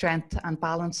some strength and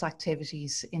balance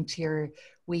activities into your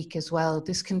week as well.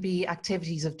 This can be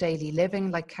activities of daily living,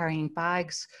 like carrying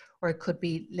bags, or it could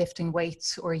be lifting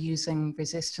weights or using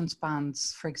resistance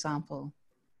bands, for example.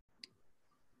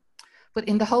 But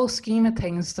in the whole scheme of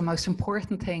things, the most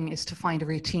important thing is to find a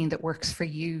routine that works for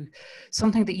you,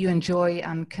 something that you enjoy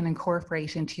and can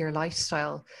incorporate into your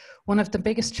lifestyle. One of the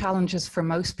biggest challenges for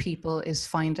most people is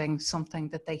finding something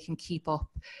that they can keep up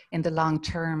in the long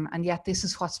term. And yet this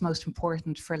is what's most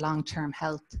important for long-term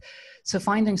health. So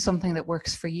finding something that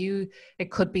works for you, it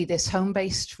could be this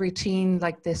home-based routine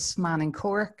like this man in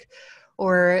Cork,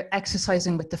 or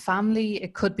exercising with the family.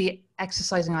 It could be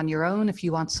exercising on your own if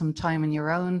you want some time on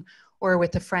your own, or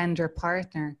with a friend or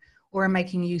partner, or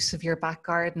making use of your back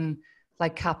garden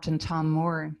like Captain Tom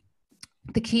Moore.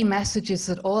 The key message is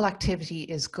that all activity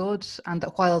is good, and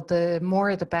that while the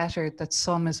more the better, that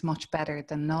some is much better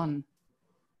than none.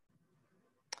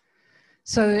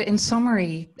 So in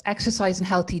summary, exercise and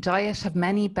healthy diet have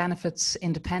many benefits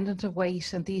independent of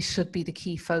weight, and these should be the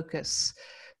key focus.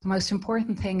 The most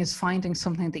important thing is finding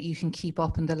something that you can keep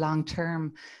up in the long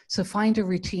term. So find a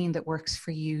routine that works for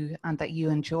you and that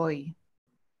you enjoy.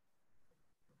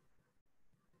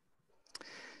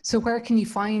 So where can you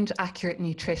find accurate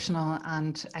nutritional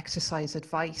and exercise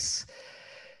advice?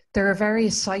 There are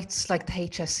various sites like the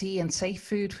HSE and Safe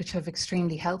Food, which have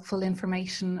extremely helpful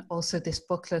information. Also this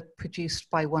booklet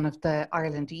produced by one of the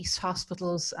Ireland East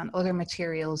hospitals, and other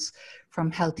materials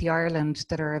from Healthy Ireland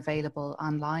that are available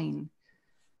online.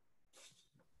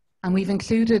 And we've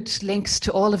included links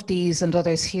to all of these and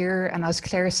others here. And as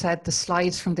Claire said, the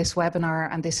slides from this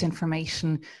webinar and this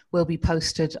information will be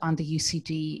posted on the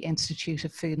UCD Institute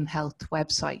of Food and Health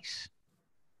website.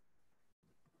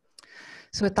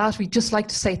 So with that, we'd just like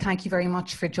to say thank you very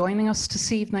much for joining us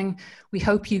this evening. We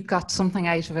hope you got something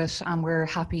out of it, and we're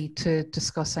happy to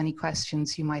discuss any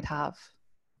questions you might have.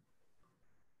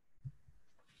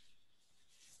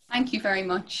 Thank you very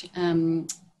much,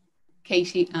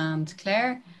 Katie and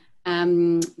Claire.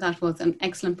 That was an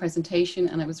excellent presentation,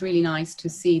 and it was really nice to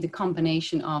see the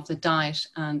combination of the diet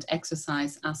and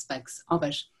exercise aspects of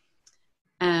it.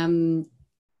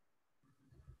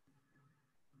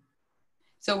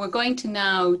 So we're going to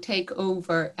now take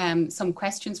over some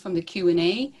questions from the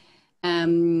Q&A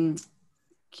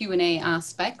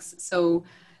aspects. So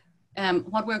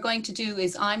what we're going to do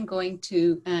is I'm going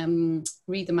to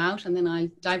read them out, and then I'll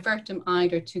divert them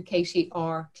either to Katy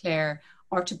or Claire,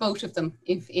 or to both of them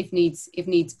if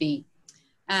needs be.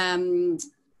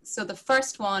 So the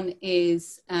first one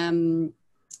is a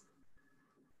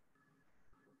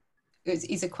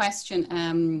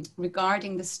question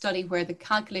regarding the study where they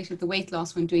calculated the weight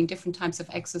loss when doing different types of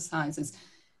exercises.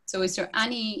 So is there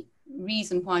any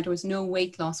reason why there was no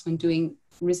weight loss when doing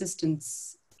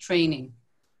resistance training?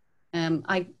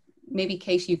 Maybe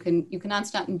Katy, you can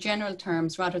answer that in general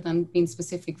terms rather than being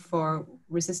specific for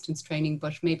resistance training,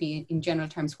 but maybe in general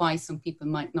terms why some people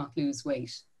might not lose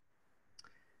weight.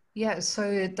 Yeah,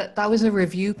 so that was a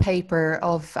review paper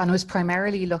and it was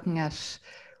primarily looking at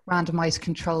randomized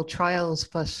controlled trials,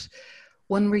 but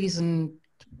one reason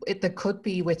there could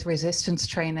be with resistance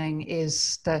training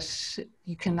is that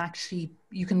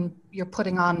you're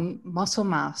putting on muscle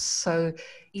mass. So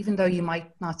even though you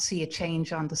might not see a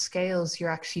change on the scales,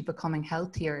 you're actually becoming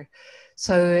healthier.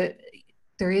 So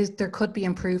there could be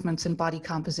improvements in body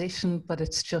composition, but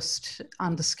it's just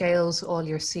on the scales, all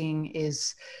you're seeing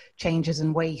is changes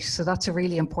in weight. So that's a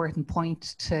really important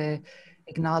point to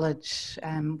acknowledge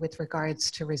with regards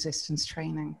to resistance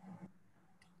training.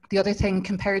 The other thing,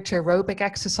 compared to aerobic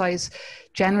exercise,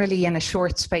 generally in a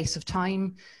short space of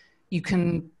time, you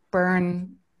can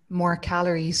burn more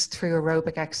calories through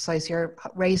aerobic exercise. You're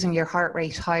raising your heart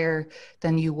rate higher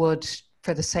than you would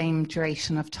for the same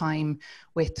duration of time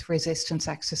with resistance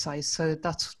exercise. So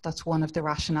that's one of the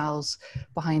rationales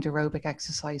behind aerobic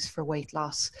exercise for weight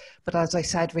loss. But as I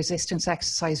said, resistance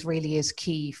exercise really is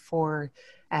key for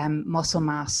muscle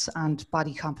mass and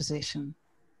body composition.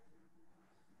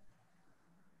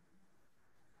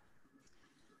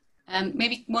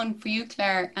 Maybe one for you,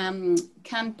 Claire.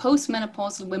 Can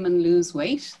postmenopausal women lose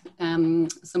weight?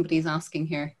 Somebody's asking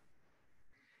here.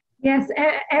 Yes,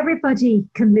 everybody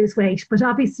can lose weight, but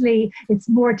obviously it's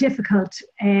more difficult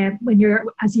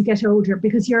as you get older,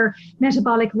 because your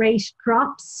metabolic rate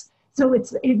drops. So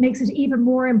it makes it even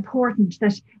more important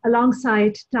that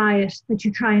alongside diet that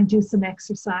you try and do some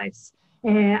exercise.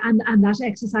 And that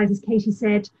exercise, as Katy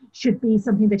said, should be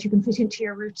something that you can fit into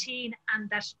your routine, and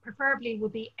that preferably will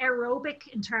be aerobic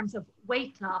in terms of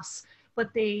weight loss.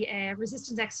 But the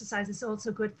resistance exercise is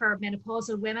also good for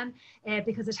menopausal women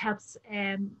because it helps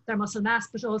their muscle mass,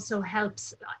 but also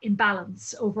helps in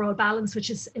balance, overall balance, which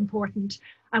is important.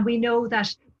 And we know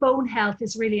that bone health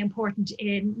is really important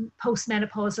in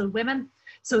postmenopausal women.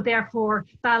 So therefore,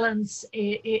 balance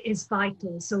is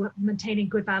vital. So maintaining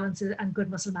good balance and good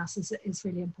muscle mass is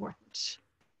really important.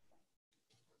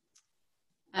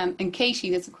 And Katy,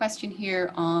 there's a question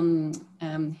here on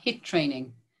HIIT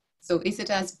training. So is it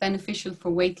as beneficial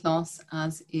for weight loss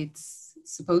as it's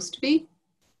supposed to be?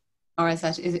 Or as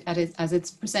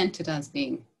it's presented as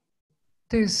being?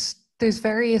 There's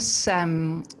various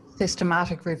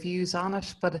systematic reviews on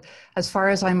it, but as far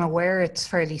as I'm aware, it's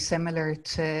fairly similar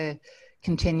to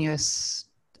continuous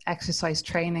exercise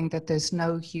training, that there's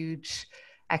no huge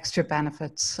extra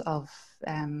benefits of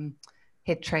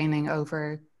HIIT training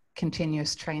over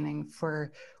continuous training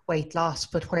for weight loss.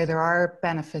 But where there are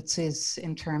benefits is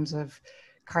in terms of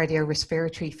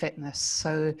cardiorespiratory fitness.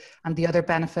 So, and the other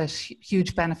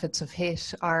huge benefits of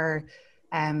HIIT are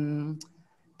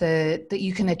that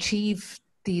you can achieve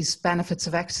these benefits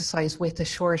of exercise with a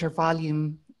shorter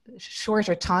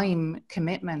time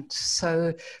commitment.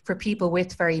 So for people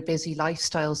with very busy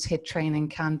lifestyles, HIIT training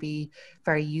can be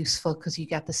very useful because you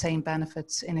get the same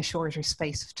benefits in a shorter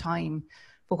space of time.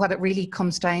 But what it really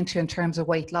comes down to in terms of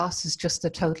weight loss is just the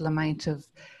total amount of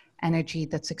energy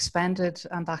that's expended,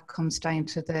 and that comes down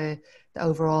to the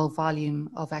overall volume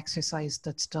of exercise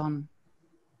that's done.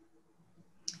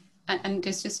 And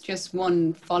there's just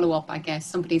one follow-up, I guess.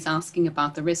 Somebody's asking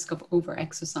about the risk of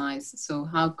over-exercise. So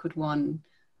how could one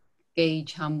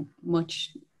gauge how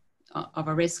much of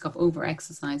a risk of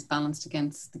over-exercise balanced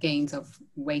against the gains of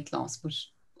weight loss? But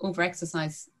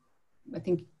over-exercise, I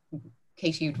think,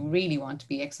 Katy, you'd really want to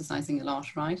be exercising a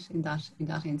lot, right? In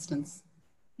that instance.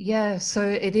 Yeah, so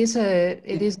it is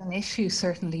an issue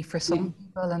certainly for some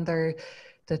people, and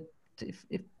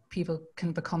if people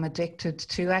can become addicted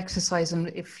to exercise, and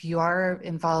if you are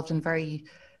involved in very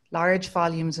large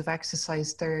volumes of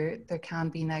exercise, there can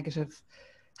be negative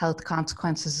health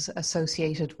consequences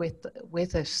associated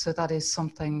with it. So that is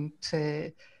something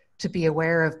to be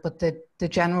aware of. But the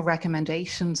general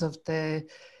recommendations of the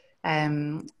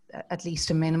at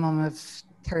least a minimum of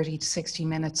 30 to 60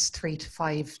 minutes, 3 to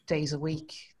 5 days a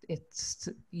week,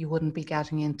 you wouldn't be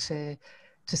getting into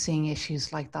seeing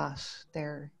issues like that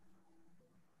there.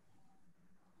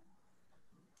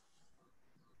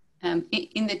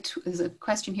 There's a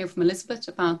question here from Elizabeth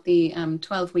about the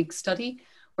 12-week study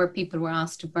where people were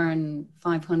asked to burn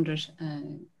 500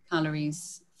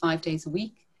 calories 5 days a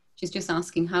week. She's just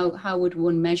asking how would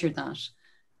one measure that,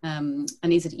 and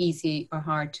is it easy or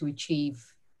hard to achieve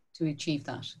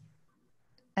that?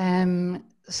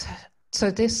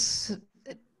 So this,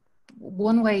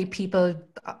 one way people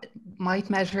might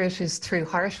measure it is through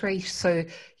heart rate. So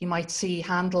you might see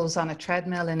handles on a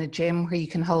treadmill in a gym where you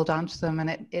can hold on to them,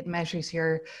 and it measures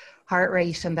your heart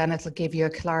rate, and then it'll give you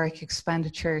a caloric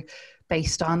expenditure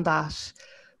based on that.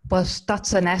 But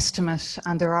that's an estimate,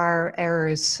 and there are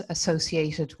errors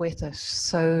associated with it.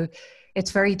 So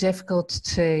it's very difficult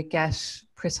to get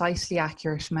precisely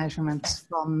accurate measurements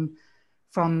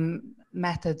from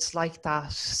methods like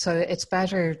that. So it's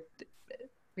better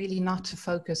really not to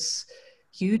focus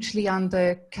hugely on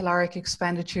the caloric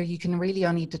expenditure. You can really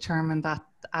only determine that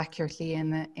accurately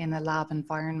in a lab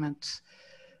environment.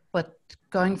 But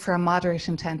going for a moderate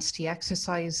intensity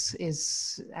exercise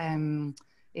is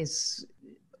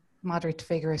moderate to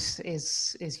vigorous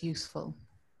is useful.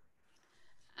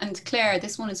 And Claire,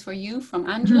 this one is for you from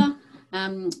Angela.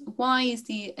 Why is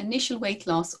the initial weight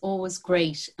loss always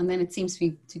great, and then it seems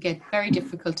to get very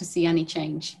difficult to see any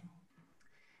change?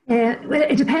 Well,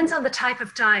 it depends on the type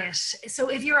of diet. So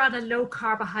if you're on a low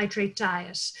carbohydrate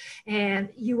diet,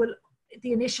 the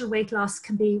initial weight loss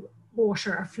can be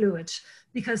water or fluid,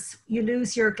 because you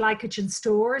lose your glycogen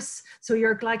stores. So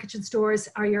your glycogen stores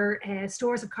are your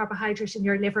stores of carbohydrate in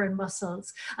your liver and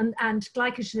muscles. And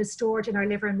glycogen is stored in our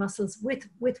liver and muscles with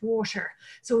water.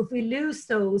 So if we lose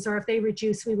those, or if they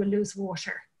reduce, we will lose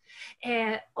water.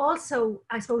 Also,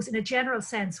 I suppose in a general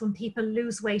sense, when people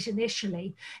lose weight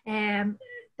initially,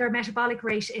 their metabolic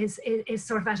rate is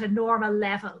sort of at a normal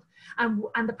level.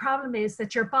 And the problem is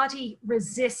that your body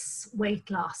resists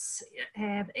weight loss.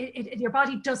 Your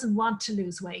body doesn't want to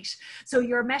lose weight. So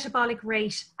your metabolic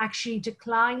rate actually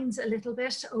declines a little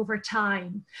bit over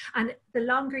time. And the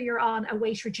longer you're on a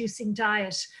weight reducing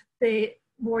diet, the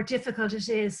more difficult it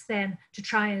is then to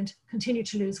try and continue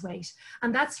to lose weight.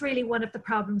 And that's really one of the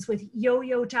problems with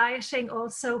yo-yo dieting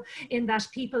also, in that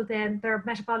people then, their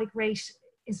metabolic rate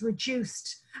is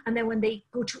reduced, and then when they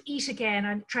go to eat again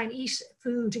and try and eat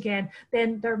food again,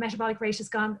 then their metabolic rate has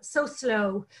gone so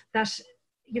slow that,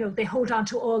 you know, they hold on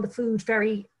to all the food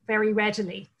very, very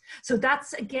readily. So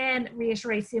that's, again,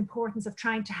 reiterates the importance of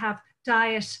trying to have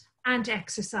diet and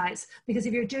exercise, because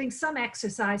if you're doing some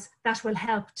exercise, that will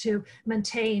help to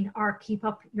maintain or keep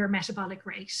up your metabolic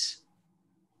rate.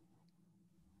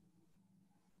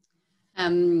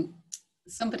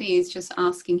 Somebody is just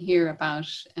asking here about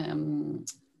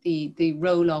the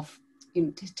role of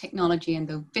technology and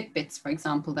the Fitbits, for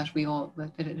example, that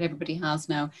everybody has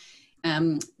now.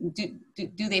 Do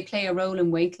they play a role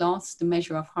in weight loss, the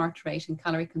measure of heart rate and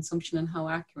calorie consumption, and how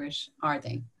accurate are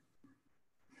they?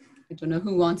 I don't know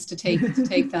who wants to take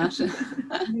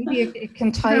that. Maybe it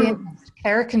can tie in.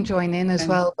 Claire can join in as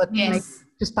well, but yes.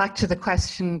 Just back to the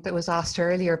question that was asked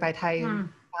earlier about how you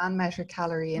can measure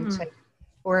calorie intake,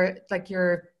 or like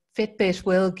your Fitbit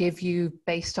will give you,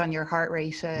 based on your heart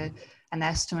rate, an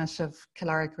estimate of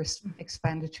caloric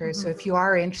expenditure. So if you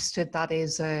are interested, that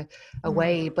is a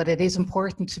way, but it is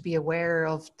important to be aware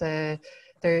of they're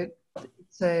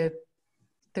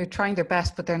trying their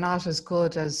best, but they're not as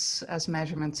good as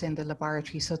measurements in the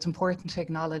laboratory. So it's important to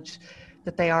acknowledge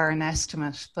that they are an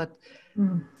estimate, but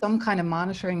some kind of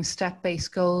monitoring,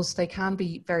 step-based goals, they can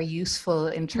be very useful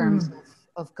in terms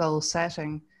of goal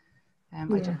setting. I don't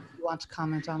know if you want to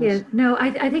comment on it. No,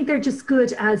 I think they're just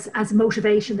good as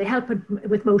motivation. They help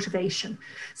with motivation.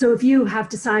 So if you have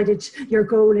decided your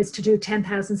goal is to do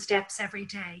 10,000 steps every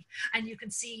day, and you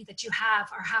can see that you have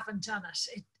or haven't done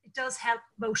it, it does help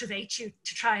motivate you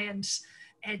to try and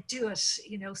do it,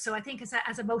 you know. So I think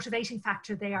as a motivating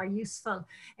factor, they are useful.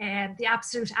 The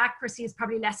absolute accuracy is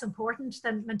probably less important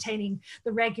than maintaining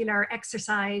the regular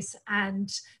exercise and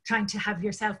trying to have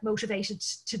yourself motivated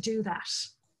to do that.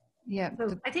 Yeah.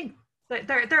 So I think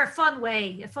they're a fun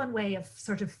way of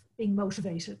sort of being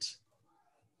motivated.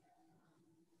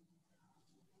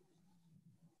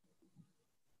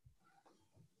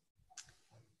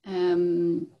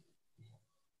 There's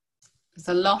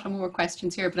a lot of more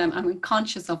questions here, but I'm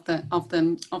conscious of the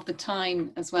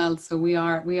time as well. So we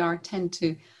tend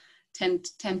to 10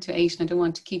 to 8, and I don't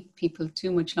want to keep people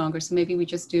too much longer. So maybe we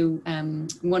just do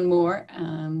one more.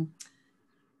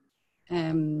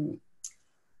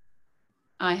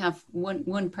 I have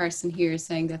one person here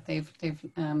saying that they've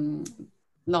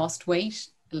lost weight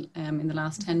in the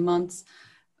last 10 months.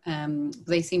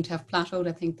 They seem to have plateaued.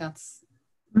 I think that's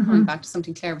coming back to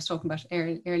something Claire was talking about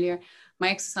earlier. My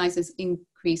exercise has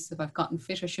increased if I've gotten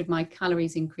fitter. Should my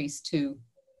calories increase too?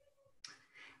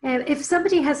 If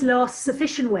somebody has lost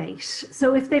sufficient weight,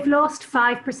 so if they've lost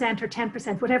 5% or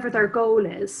 10%, whatever their goal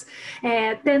is,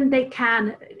 then they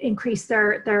can increase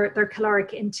their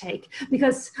caloric intake.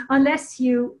 Because unless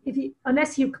you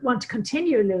want to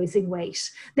continue losing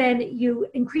weight, then you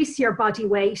increase your body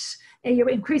weight, you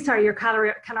increase your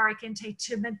caloric intake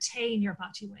to maintain your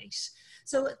body weight.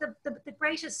 So the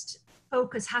greatest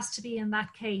focus has to be in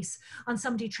that case on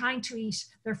somebody trying to eat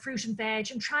their fruit and veg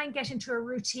and try and get into a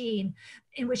routine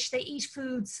in which they eat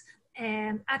foods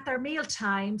at their meal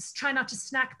times, try not to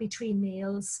snack between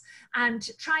meals, and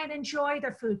try and enjoy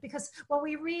their food. Because what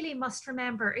we really must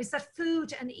remember is that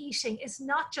food and eating is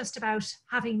not just about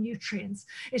having nutrients.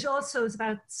 It also is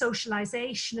about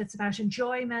socialization, it's about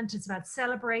enjoyment, it's about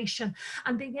celebration,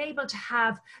 and being able to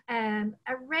have a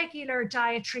regular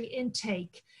dietary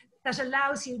intake that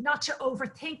allows you not to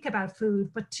overthink about food,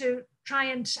 but to try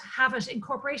and have it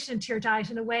incorporated into your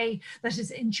diet in a way that is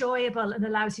enjoyable and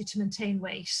allows you to maintain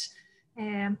weight.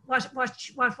 What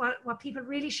people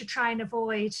really should try and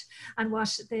avoid, and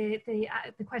what the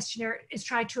questionnaire is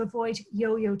trying to avoid,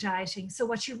 yo-yo dieting. So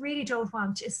what you really don't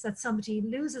want is that somebody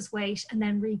loses weight and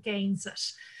then regains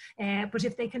it. But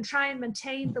if they can try and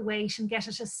maintain the weight and get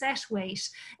it a set weight,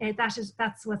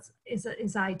 that's what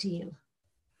is ideal.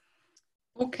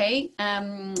 Okay,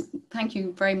 thank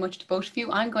you very much to both of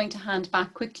you. I'm going to hand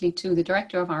back quickly to the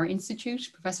director of our institute,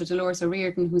 Professor Dolores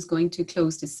O'Riordan, who's going to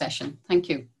close this session. Thank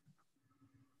you.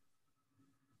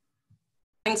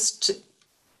 Thanks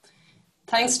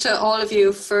to all of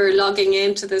you for logging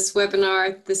into this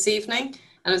webinar this evening.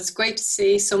 And it's great to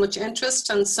see so much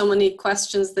interest and so many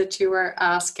questions that you are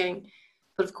asking.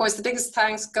 But of course, the biggest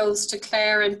thanks goes to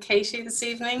Claire and Katy this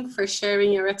evening for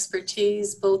sharing your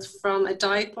expertise, both from a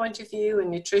diet point of view and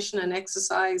nutrition and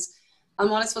exercise, on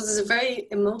what I suppose is a very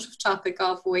emotive topic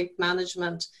of weight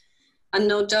management. And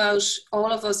no doubt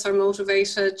all of us are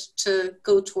motivated to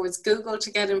go towards Google to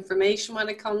get information when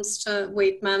it comes to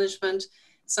weight management.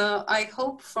 So I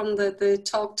hope from the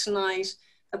talk tonight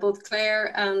that both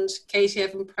Claire and Katy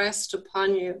have impressed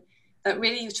upon you that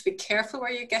really you have to be careful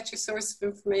where you get your source of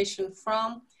information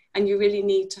from, and you really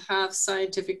need to have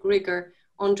scientific rigor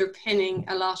underpinning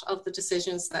a lot of the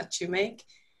decisions that you make.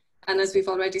 And as we've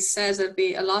already said, there'll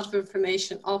be a lot of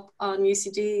information up on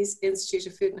UCD's Institute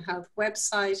of Food and Health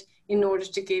website in order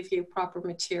to give you proper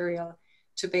material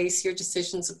to base your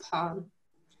decisions upon.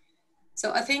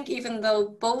 So I think even though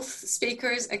both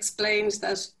speakers explained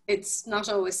that it's not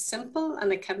always simple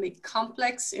and it can be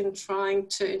complex in trying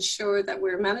to ensure that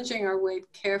we're managing our weight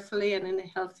carefully and in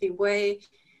a healthy way,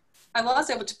 I was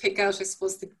able to pick out, I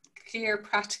suppose, the clear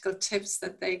practical tips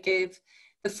that they gave.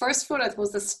 The first one, I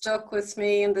suppose, that stuck with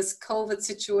me in this COVID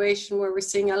situation where we're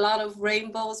seeing a lot of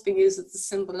rainbows being used as a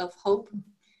symbol of hope.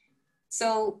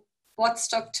 So what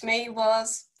stuck to me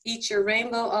was eat your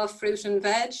rainbow of fruit and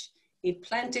veg. Eat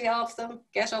plenty of them,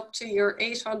 get up to your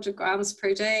 800 grams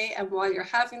per day, and while you're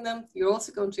having them, you're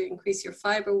also going to increase your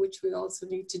fiber, which we also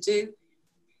need to do.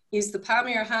 Use the palm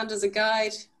of your hand as a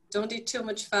guide. Don't eat too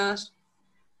much fat.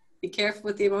 Be careful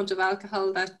with the amount of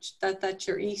alcohol that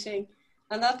you're eating,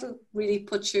 and that'll really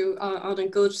put you on a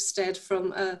good stead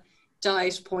from a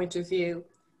diet point of view.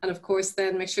 And of course,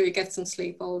 then make sure you get some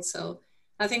sleep also.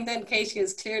 I think then Katy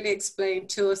has clearly explained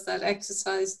to us that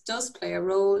exercise does play a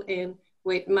role in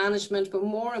weight management, but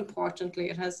more importantly,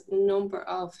 it has a number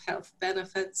of health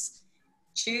benefits.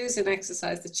 Choose an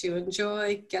exercise that you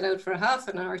enjoy, get out for half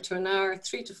an hour to an hour,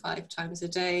 3 to 5 times a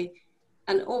day,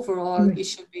 and overall, you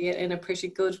should be in a pretty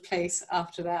good place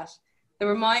after that. They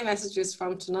were my messages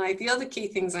from tonight. The other key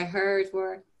things I heard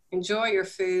were enjoy your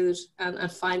food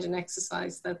and find an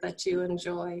exercise that you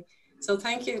enjoy. So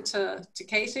thank you to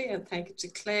Katy and thank you to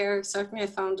Claire. Certainly I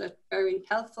found it very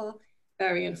helpful,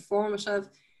 very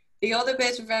informative. The other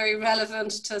bit very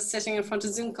relevant to sitting in front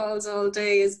of Zoom calls all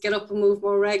day is get up and move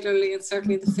more regularly, and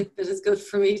certainly the Fitbit is good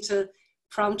for me to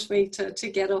prompt me to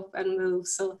get up and move.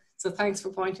 So thanks for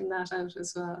pointing that out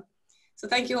as well. So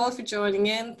thank you all for joining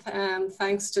in.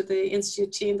 Thanks to the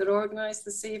Institute team that organised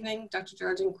this evening, Dr.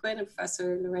 Geraldine Quinn and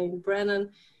Professor Lorraine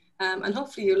Brennan, and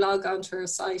hopefully you log on to our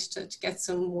site to get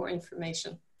some more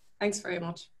information. Thanks very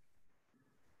much.